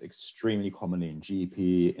see this extremely commonly in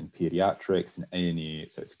GP, in pediatrics, in A&E,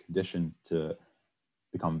 so it's a condition to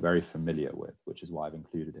become very familiar with, which is why I've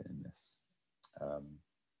included it in this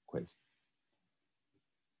quiz.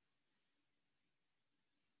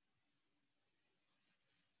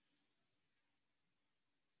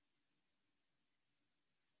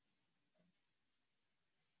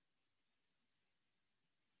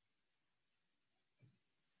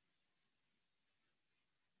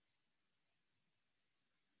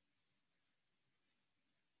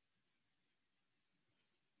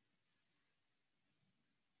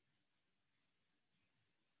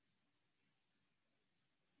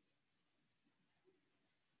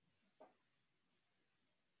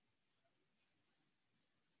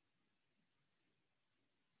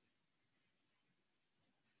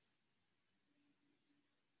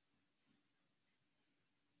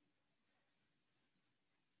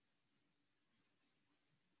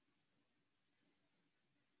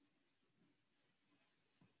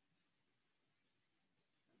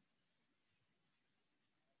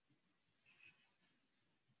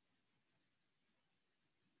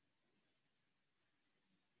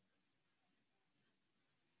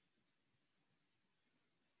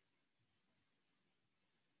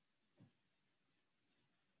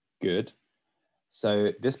 Good.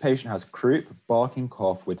 So this patient has croup, barking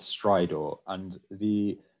cough with stridor. And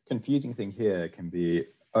the confusing thing here can be,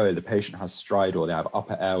 oh, the patient has stridor, they have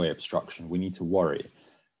upper airway obstruction, we need to worry.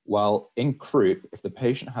 Well, in croup, if the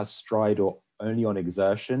patient has stridor only on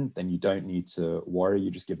exertion, then you don't need to worry.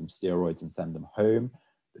 You just give them steroids and send them home.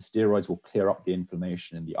 The steroids will clear up the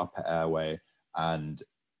inflammation in the upper airway and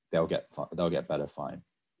they'll get better fine.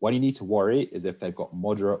 What you need to worry is if they've got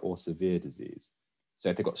moderate or severe disease. So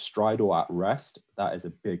if they've got stridor at rest, that is a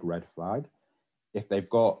big red flag. If they've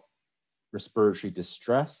got respiratory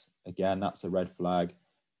distress, again, that's a red flag.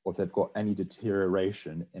 Or if they've got any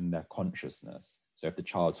deterioration in their consciousness. So if the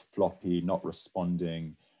child's floppy, not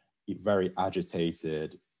responding, very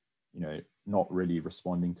agitated, not really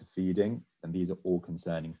responding to feeding, then these are all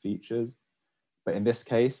concerning features. But in this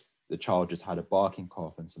case, the child just had a barking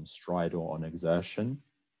cough and some stridor on exertion.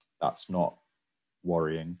 That's not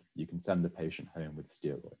worrying. You can send the patient home with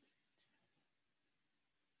steroids.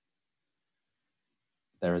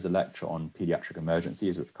 There is a lecture on pediatric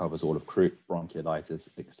emergencies, which covers all of croup, bronchiolitis,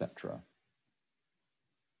 etc.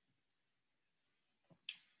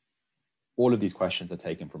 All of these questions are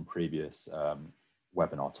taken from previous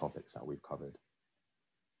webinar topics that we've covered.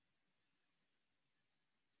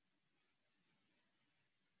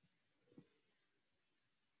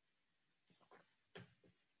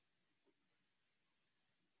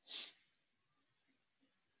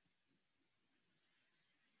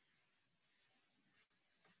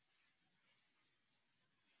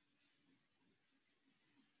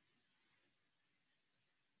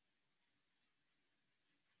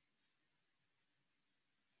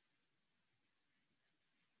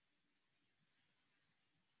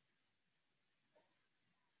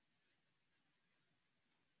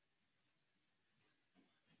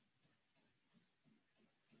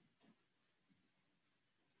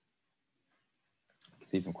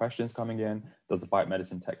 see some questions coming in. Does the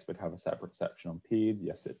BiteMedicine textbook have a separate section on peds?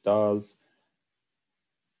 Yes, it does.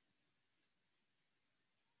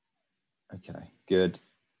 Okay, good.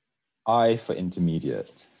 I for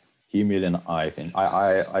intermediate. Humulin I thing.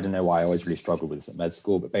 I don't know why I always really struggle with this at med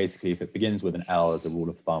school, but basically if it begins with an L as a rule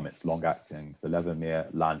of thumb, it's long acting. So Levemir,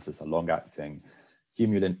 Lantus are long acting.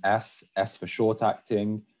 Humulin S, S for short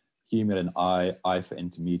acting. Humulin I for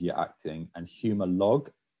intermediate acting, and Humalog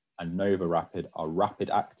and Nova Rapid are rapid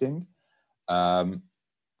acting. And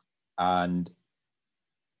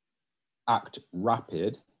Act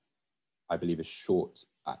Rapid, I believe, is short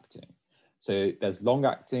acting. So there's long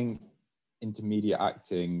acting, intermediate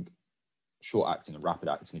acting, short acting, and rapid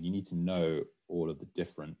acting, and you need to know all of the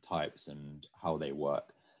different types and how they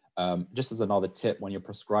work. Just as another tip, when you're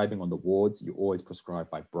prescribing on the wards, you always prescribe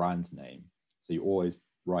by brand name. So you always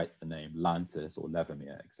write the name Lantus or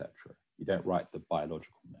Levemir, etc. You don't write the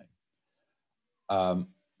biological name.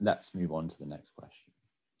 Let's move on to the next question.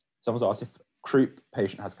 Someone's asked, if croup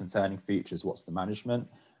patient has concerning features, what's the management?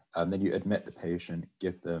 Then you admit the patient,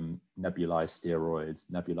 give them nebulized steroids,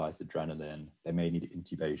 nebulized adrenaline. They may need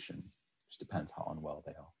intubation. Just depends how unwell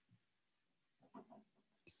they are.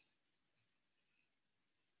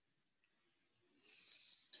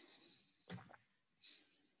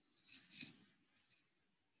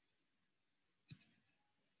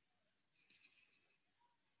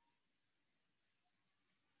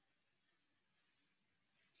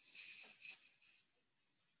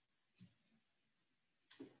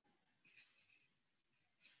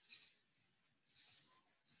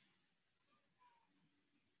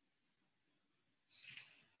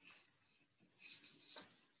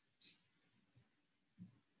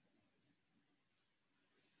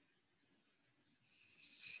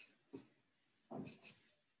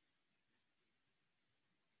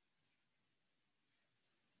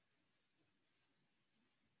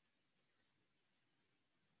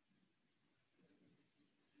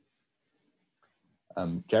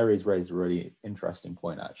 Jerry's raised a really interesting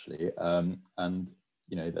point, actually, and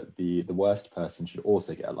you know that the worst person should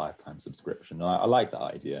also get a lifetime subscription. I like that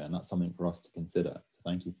idea, and that's something for us to consider. So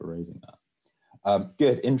thank you for raising that.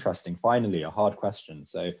 Good, interesting. Finally, a hard question.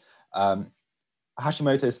 So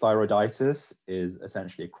Hashimoto's thyroiditis is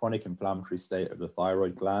essentially a chronic inflammatory state of the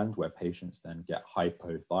thyroid gland where patients then get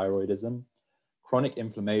hypothyroidism. Chronic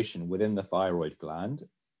inflammation within the thyroid gland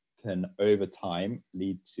can over time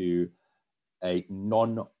lead to a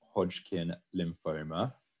non-Hodgkin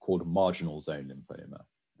lymphoma called marginal zone lymphoma,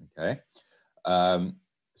 okay?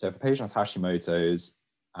 So if a patient has Hashimoto's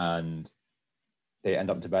and they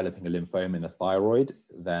end up developing a lymphoma in the thyroid,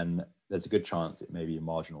 then there's a good chance it may be a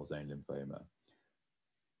marginal zone lymphoma.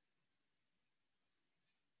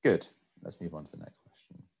 Good, let's move on to the next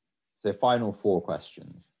question. So final 4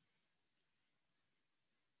 questions.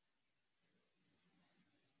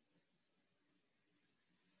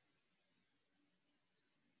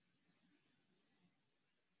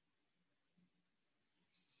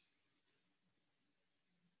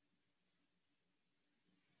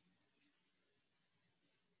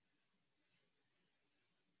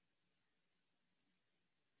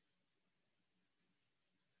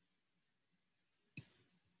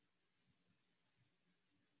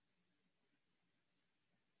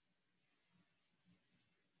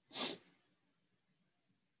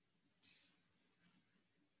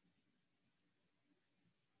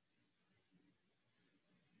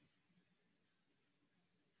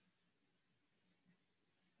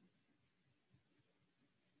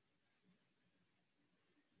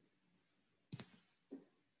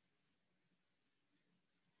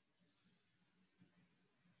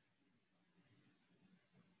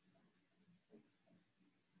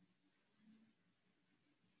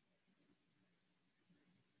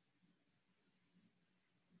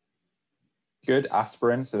 Good,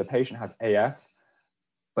 aspirin. So the patient has AF,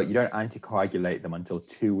 but you don't anticoagulate them until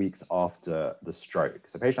 2 weeks after the stroke.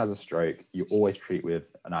 So the patient has a stroke, you always treat with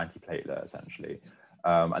an antiplatelet essentially.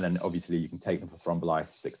 And then obviously you can take them for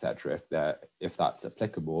thrombolysis, etc. if that's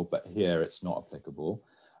applicable, but here it's not applicable.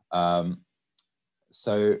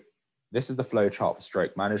 So this is the flow chart for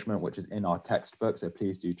stroke management, which is in our textbook, so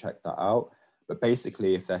please do check that out. But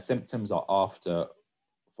basically, if their symptoms are after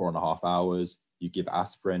 4.5 hours, you give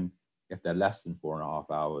aspirin. If they're less than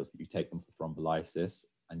 4.5 hours, you take them for thrombolysis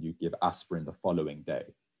and you give aspirin the following day.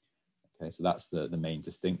 Okay, so that's the main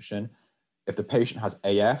distinction. If the patient has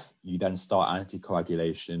AF, you then start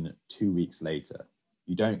anticoagulation 2 weeks later.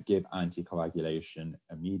 You don't give anticoagulation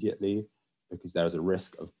immediately because there is a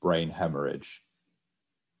risk of brain hemorrhage.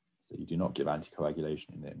 So you do not give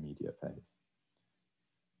anticoagulation in the immediate phase.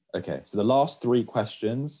 Okay, so the last 3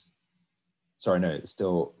 questions. sorry, no, it's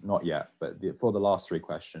still not yet, but for the last 3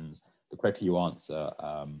 questions, the quicker you answer,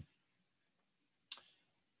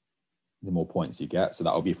 the more points you get. So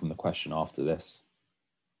that will be from the question after this.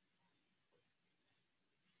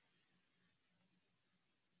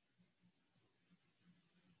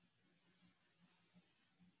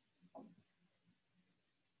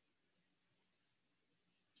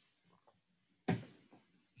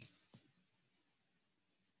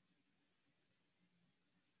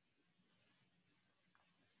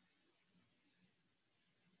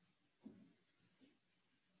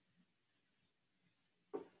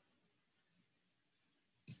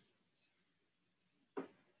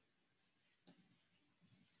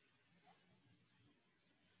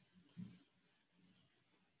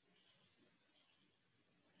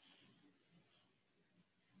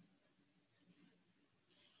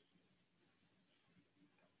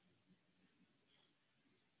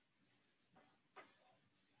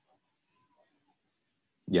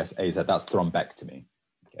 Yes, AZ, that's thrombectomy.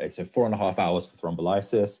 Okay, so 4.5 hours for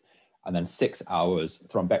thrombolysis, and then 6 hours.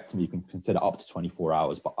 Thrombectomy you can consider up to 24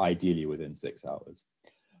 hours, but ideally within 6 hours.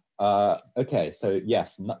 Okay, so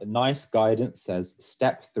yes, nice guidance says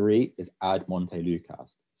step 3 is add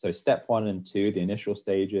Montelukast. So step 1 and 2, the initial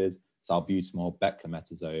stages, salbutamol,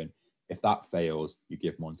 beclometasone. If that fails, you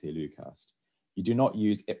give Montelukast. You do not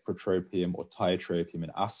use ipratropium or tiotropium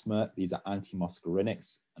in asthma. These are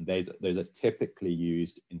antimuscarinics, and those are typically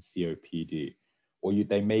used in COPD, or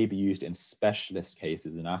they may be used in specialist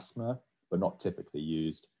cases in asthma, but not typically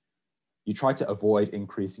used. You try to avoid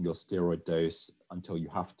increasing your steroid dose until you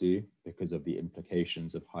have to because of the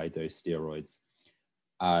implications of high dose steroids.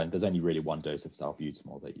 And there's only really 1 dose of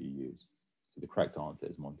salbutamol that you use. So the correct answer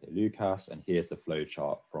is Montelukast, and here's the flow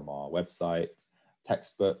chart from our website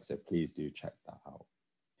textbook, so please do check that out.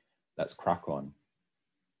 Let's crack on.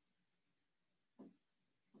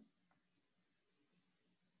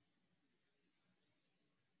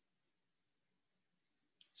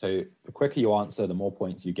 So the quicker you answer, the more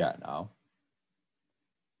points you get now.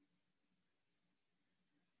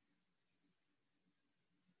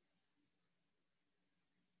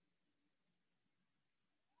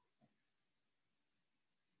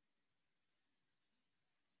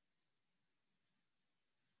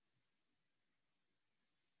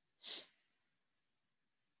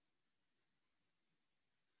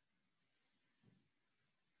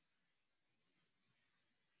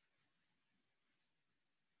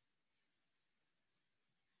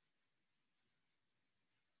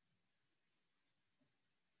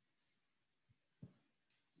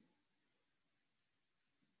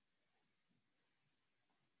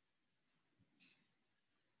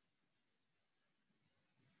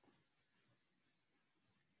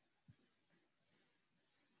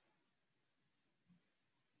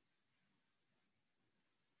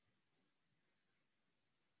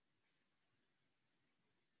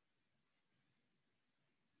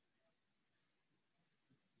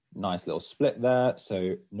 Nice little split there.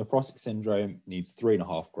 So nephrotic syndrome needs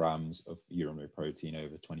 3.5 grams of urinary protein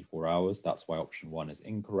over 24 hours. That's why option 1 is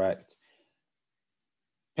incorrect.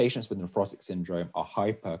 Patients with nephrotic syndrome are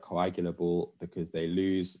hypercoagulable because they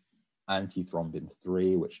lose antithrombin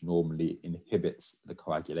 3, which normally inhibits the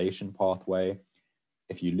coagulation pathway.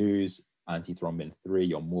 If you lose antithrombin 3,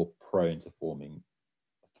 you're more prone to forming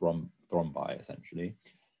thrombi, essentially.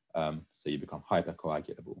 So you become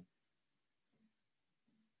hypercoagulable.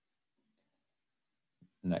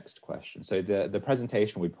 Next question. So the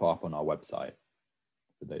presentation we put up on our website,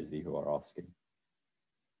 for those of you who are asking.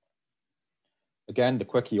 Again, the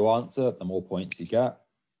quicker you answer, the more points you get.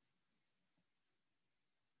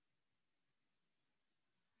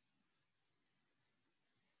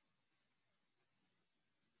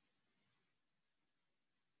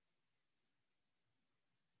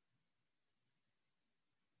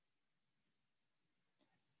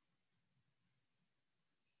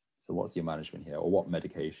 So what's your management here, or what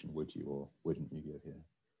medication would you or wouldn't you give here?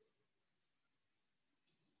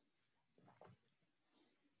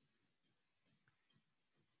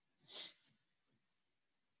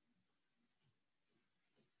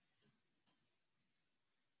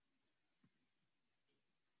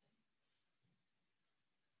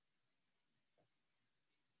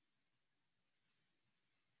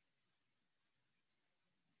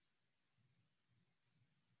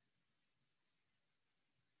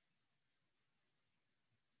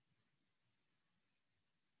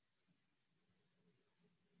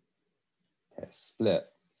 Okay, split.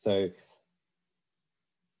 So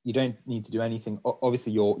you don't need to do anything.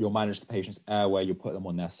 Obviously, you'll manage the patient's airway, you'll put them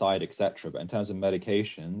on their side, etc. But in terms of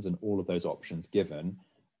medications and all of those options given,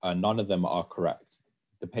 none of them are correct.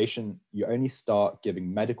 the patient, you only start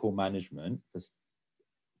giving medical management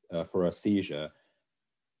for a seizure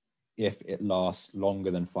if it lasts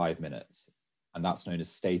longer than 5 minutes. And that's known as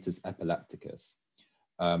status epilepticus.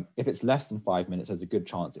 If it's less than 5 minutes, there's a good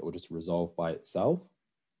chance it will just resolve by itself.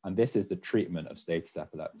 And this is the treatment of status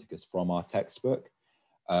epilepticus from our textbook.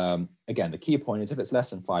 Again, the key point is if it's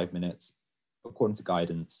less than 5 minutes, according to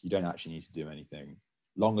guidance, you don't actually need to do anything.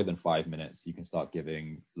 Longer than 5 minutes, you can start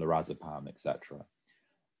giving lorazepam, etc.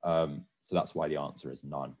 So that's why the answer is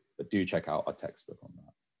none. But do check out our textbook on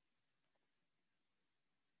that.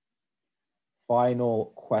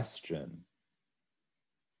 Final question.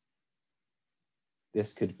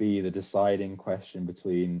 This could be the deciding question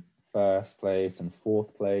between first place and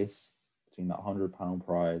fourth place, between that £100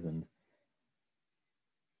 prize and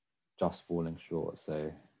just falling short.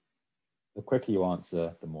 So the quicker you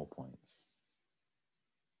answer, the more points.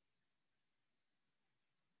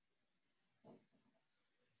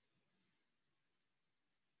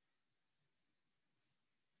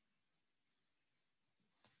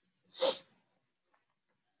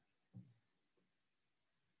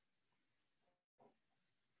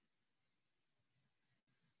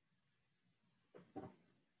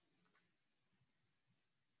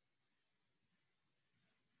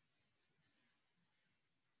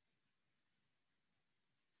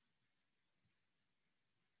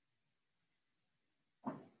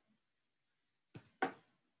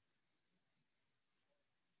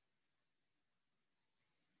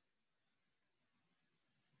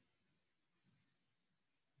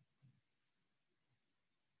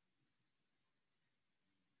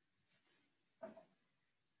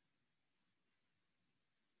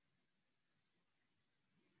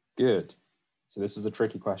 Good. So this was a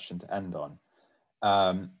tricky question to end on.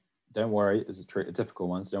 Don't worry, it's a difficult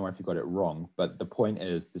one, so don't worry if you got it wrong. But the point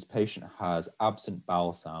is, this patient has absent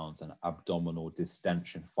bowel sounds and abdominal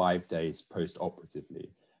distension 5 days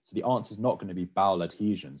post-operatively. So the answer is not going to be bowel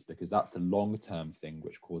adhesions, because that's the long-term thing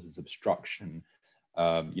which causes obstruction,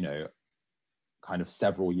 you know, kind of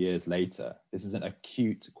several years later. This is an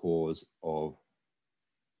acute cause of,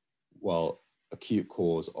 well, acute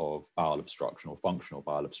cause of bowel obstruction or functional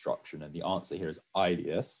bowel obstruction. And the answer here is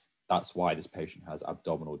ileus. That's why this patient has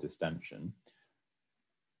abdominal distension.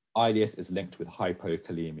 Ileus is linked with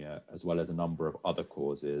hypokalemia, as well as a number of other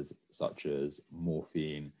causes, such as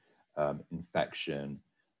morphine, infection,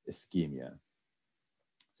 ischemia.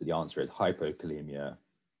 So the answer is hypokalemia,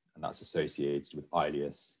 and that's associated with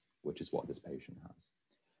ileus, which is what this patient has.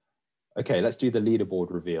 Okay, let's do the leaderboard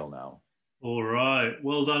reveal now. All right.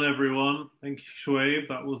 Well done, everyone. Thank you, Shoaib.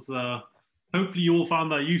 That was, hopefully you all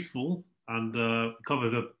found that useful, and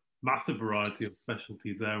covered a massive variety of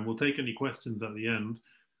specialties there. And we'll take any questions at the end.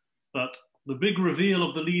 But the big reveal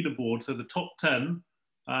of the leaderboard, so the top 10,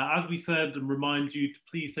 as we said, and remind you to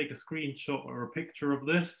please take a screenshot or a picture of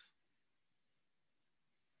this.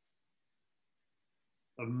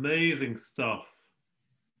 Amazing stuff.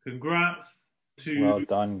 Congrats to... Well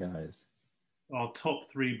done, guys. Our top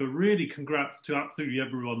 3, but really congrats to absolutely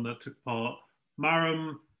everyone that took part.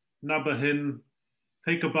 Maram, Nabahin,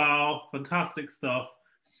 take a bow, fantastic stuff.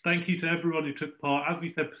 Thank you to everyone who took part. As we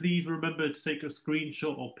said, please remember to take a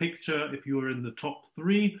screenshot or picture if you were in the top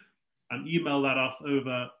 3 and email that us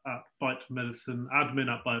over at BiteMedicine,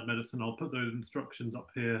 admin@BiteMedicine. I'll put those instructions up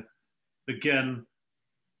here. Again,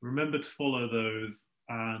 remember to follow those,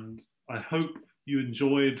 and I hope you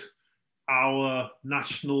enjoyed our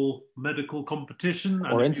national medical competition,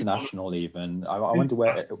 or international even. I wonder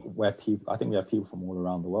where people, I think we have people from all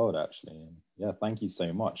around the world actually. And yeah, thank you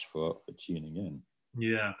so much for tuning in.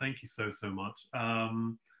 Yeah, thank you so much.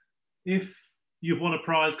 If you've won a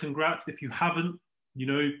prize, congrats. If you haven't, you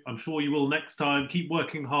know, I'm sure you will next time. Keep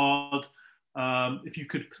working hard. If you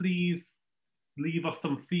could please leave us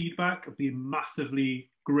some feedback, I'd be massively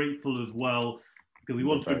grateful as well, because we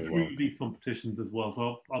want to improve these competitions as well.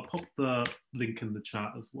 So I'll pop the link in the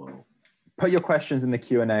chat as well. Put your questions in the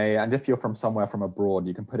Q&A, and if you're from somewhere from abroad,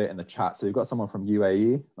 you can put it in the chat. So we've got someone from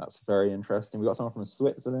UAE, that's very interesting. We've got someone from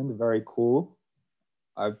Switzerland, very cool.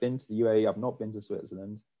 I've been to the UAE, I've not been to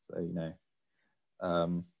Switzerland, so you know,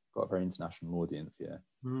 got a very international audience here.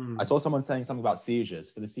 I saw someone saying something about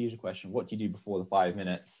seizures. For the seizure question, what do you do before the 5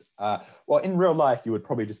 minutes? Well, in real life, you would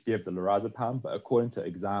probably just give the lorazepam, but according to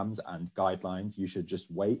exams and guidelines, you should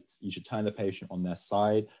just wait. You should turn the patient on their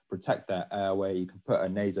side, protect their airway. You can put a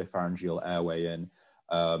nasopharyngeal airway in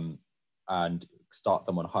and start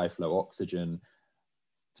them on high flow oxygen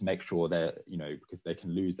to make sure they're, you know, because they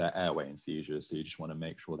can lose their airway in seizures. So you just want to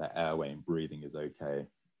make sure their airway and breathing is okay.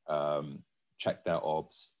 Check their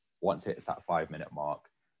OBS. Once it hits that 5 minute mark,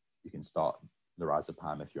 you can start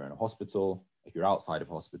lorazepam if you're in a hospital. If you're outside of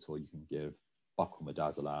hospital, you can give buccal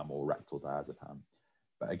midazolam or rectal diazepam.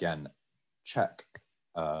 But again, check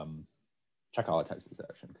our textbook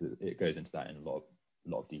section because it goes into that in a lot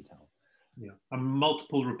of detail. Yeah, and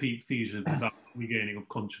multiple repeat seizures without regaining of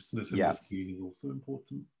consciousness yeah. is also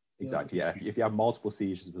important. Exactly, yeah. If you have multiple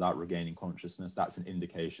seizures without regaining consciousness, that's an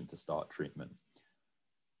indication to start treatment.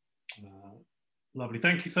 Lovely.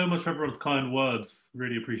 Thank you so much for everyone's kind words.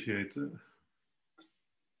 Really appreciate it.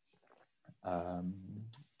 Do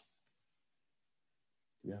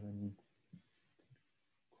you have any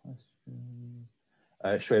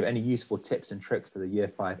questions? Should we have any useful tips and tricks for the Year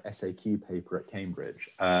 5 SAQ paper at Cambridge?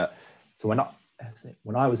 So when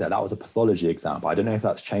I was there, that was a pathology exam, but I don't know if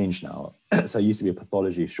that's changed now. So it used to be a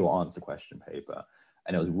pathology short answer question paper,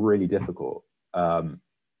 and it was really difficult.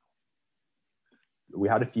 We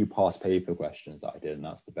had a few past paper questions that I did, and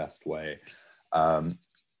that's the best way.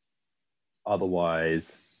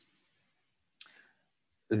 Otherwise,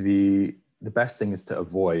 the best thing is to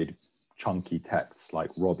avoid chunky texts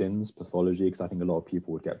like Robbins pathology, because I think a lot of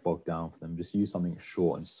people would get bogged down for them. Just use something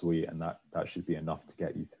short and sweet, and that should be enough to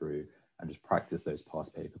get you through. And just practice those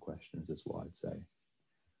past paper questions is what I'd say.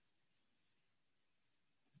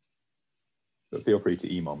 But feel free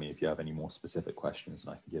to email me if you have any more specific questions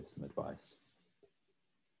and I can give some advice.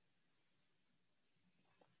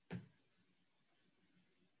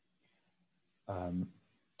 Can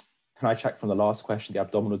I check from the last question, the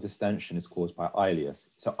abdominal distension is caused by ileus.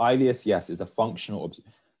 So ileus, yes, is a functional,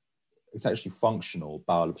 it's actually functional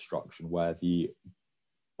bowel obstruction where the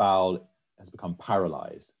bowel has become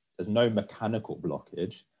paralyzed. There's no mechanical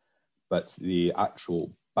blockage, but the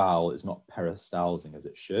actual bowel is not peristalsing as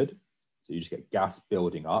it should. So you just get gas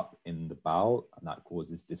building up in the bowel, and that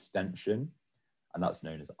causes distension, and that's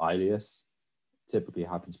known as ileus. Typically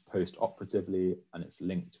happens post-operatively, and it's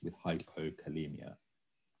linked with hypokalemia.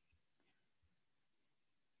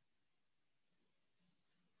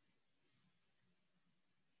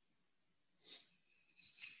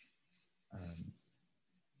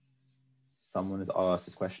 Someone has asked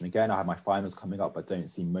this question again. I have my finals coming up, but don't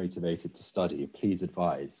seem motivated to study. Please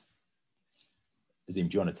advise. Azim,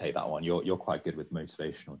 do you want to take that one? You're quite good with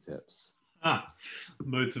motivational tips.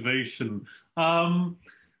 Motivation.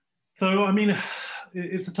 So, I mean,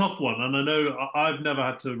 it's a tough one. And I know I've never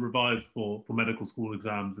had to revise for medical school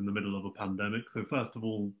exams in the middle of a pandemic. So first of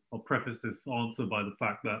all, I'll preface this answer by the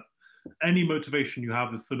fact that any motivation you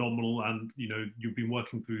have is phenomenal. And, you know, you've been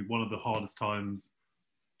working through one of the hardest times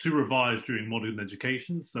to revise during modern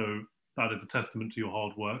education. So that is a testament to your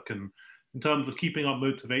hard work. And in terms of keeping up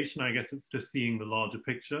motivation, I guess it's just seeing the larger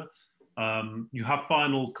picture. You have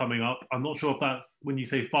finals coming up. I'm not sure if that's, when you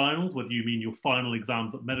say finals, whether you mean your final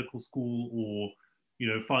exams at medical school or, you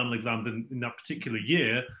know, final exams in that particular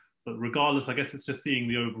year. But regardless, I guess it's just seeing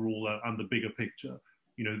the overall and the bigger picture.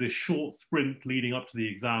 You know, this short sprint leading up to the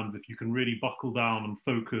exams, if you can really buckle down and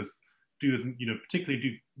focus, you know,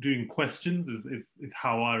 particularly doing questions is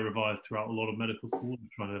how I revise throughout a lot of medical school,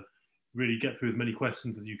 trying to really get through as many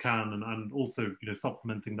questions as you can, and also, you know,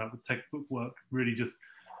 supplementing that with textbook work. Really just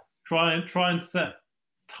try and set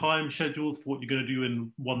time schedules for what you're going to do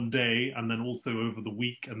in one day, and then also over the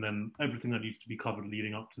week, and then everything that needs to be covered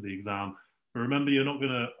leading up to the exam. But remember, you're not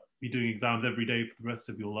going to be doing exams every day for the rest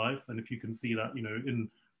of your life, and if you can see that, you know,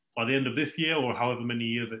 by the end of this year or however many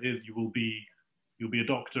years it is, you'll be a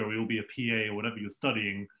doctor or you'll be a PA or whatever you're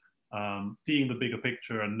studying. Seeing the bigger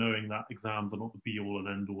picture and knowing that exams are not the be all and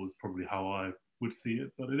end all is probably how I would see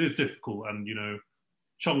it. But it is difficult, and, you know,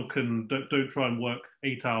 chunk and don't try and work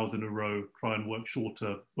 8 hours in a row. Try and work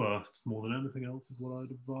shorter bursts more than anything else is what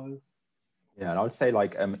I'd advise. Yeah, and I would say,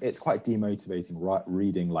 like, it's quite demotivating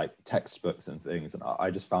reading like textbooks and things, and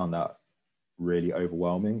I just found that really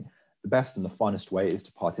overwhelming. The best and the funnest way is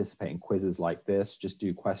to participate in quizzes like this. Just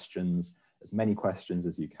do questions, as many questions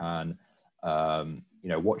as you can. You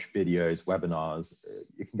know, watch videos, webinars.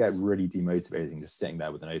 It can get really demotivating just sitting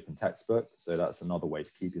there with an open textbook. So that's another way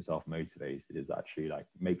to keep yourself motivated, is actually like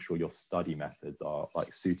make sure your study methods are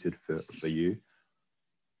like suited for you.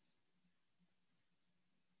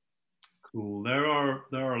 Cool. There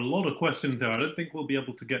are a lot of questions there. I don't think we'll be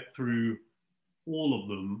able to get through all of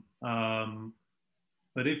them.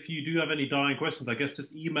 But if you do have any dying questions, I guess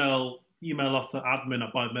just email us at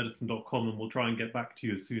admin@bitemedicine.com, and we'll try and get back to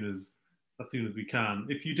you as soon as we can.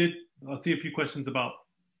 If you did, I see a few questions about,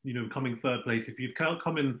 you know, coming third place. If you've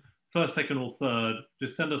come in first, second, or third,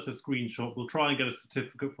 just send us a screenshot. We'll try and get a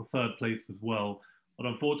certificate for third place as well. But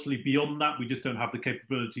unfortunately, beyond that, we just don't have the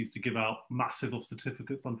capabilities to give out masses of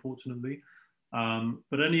certificates, unfortunately.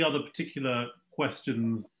 But any other particular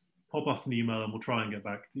questions, pop us an email and we'll try and get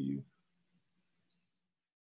back to you.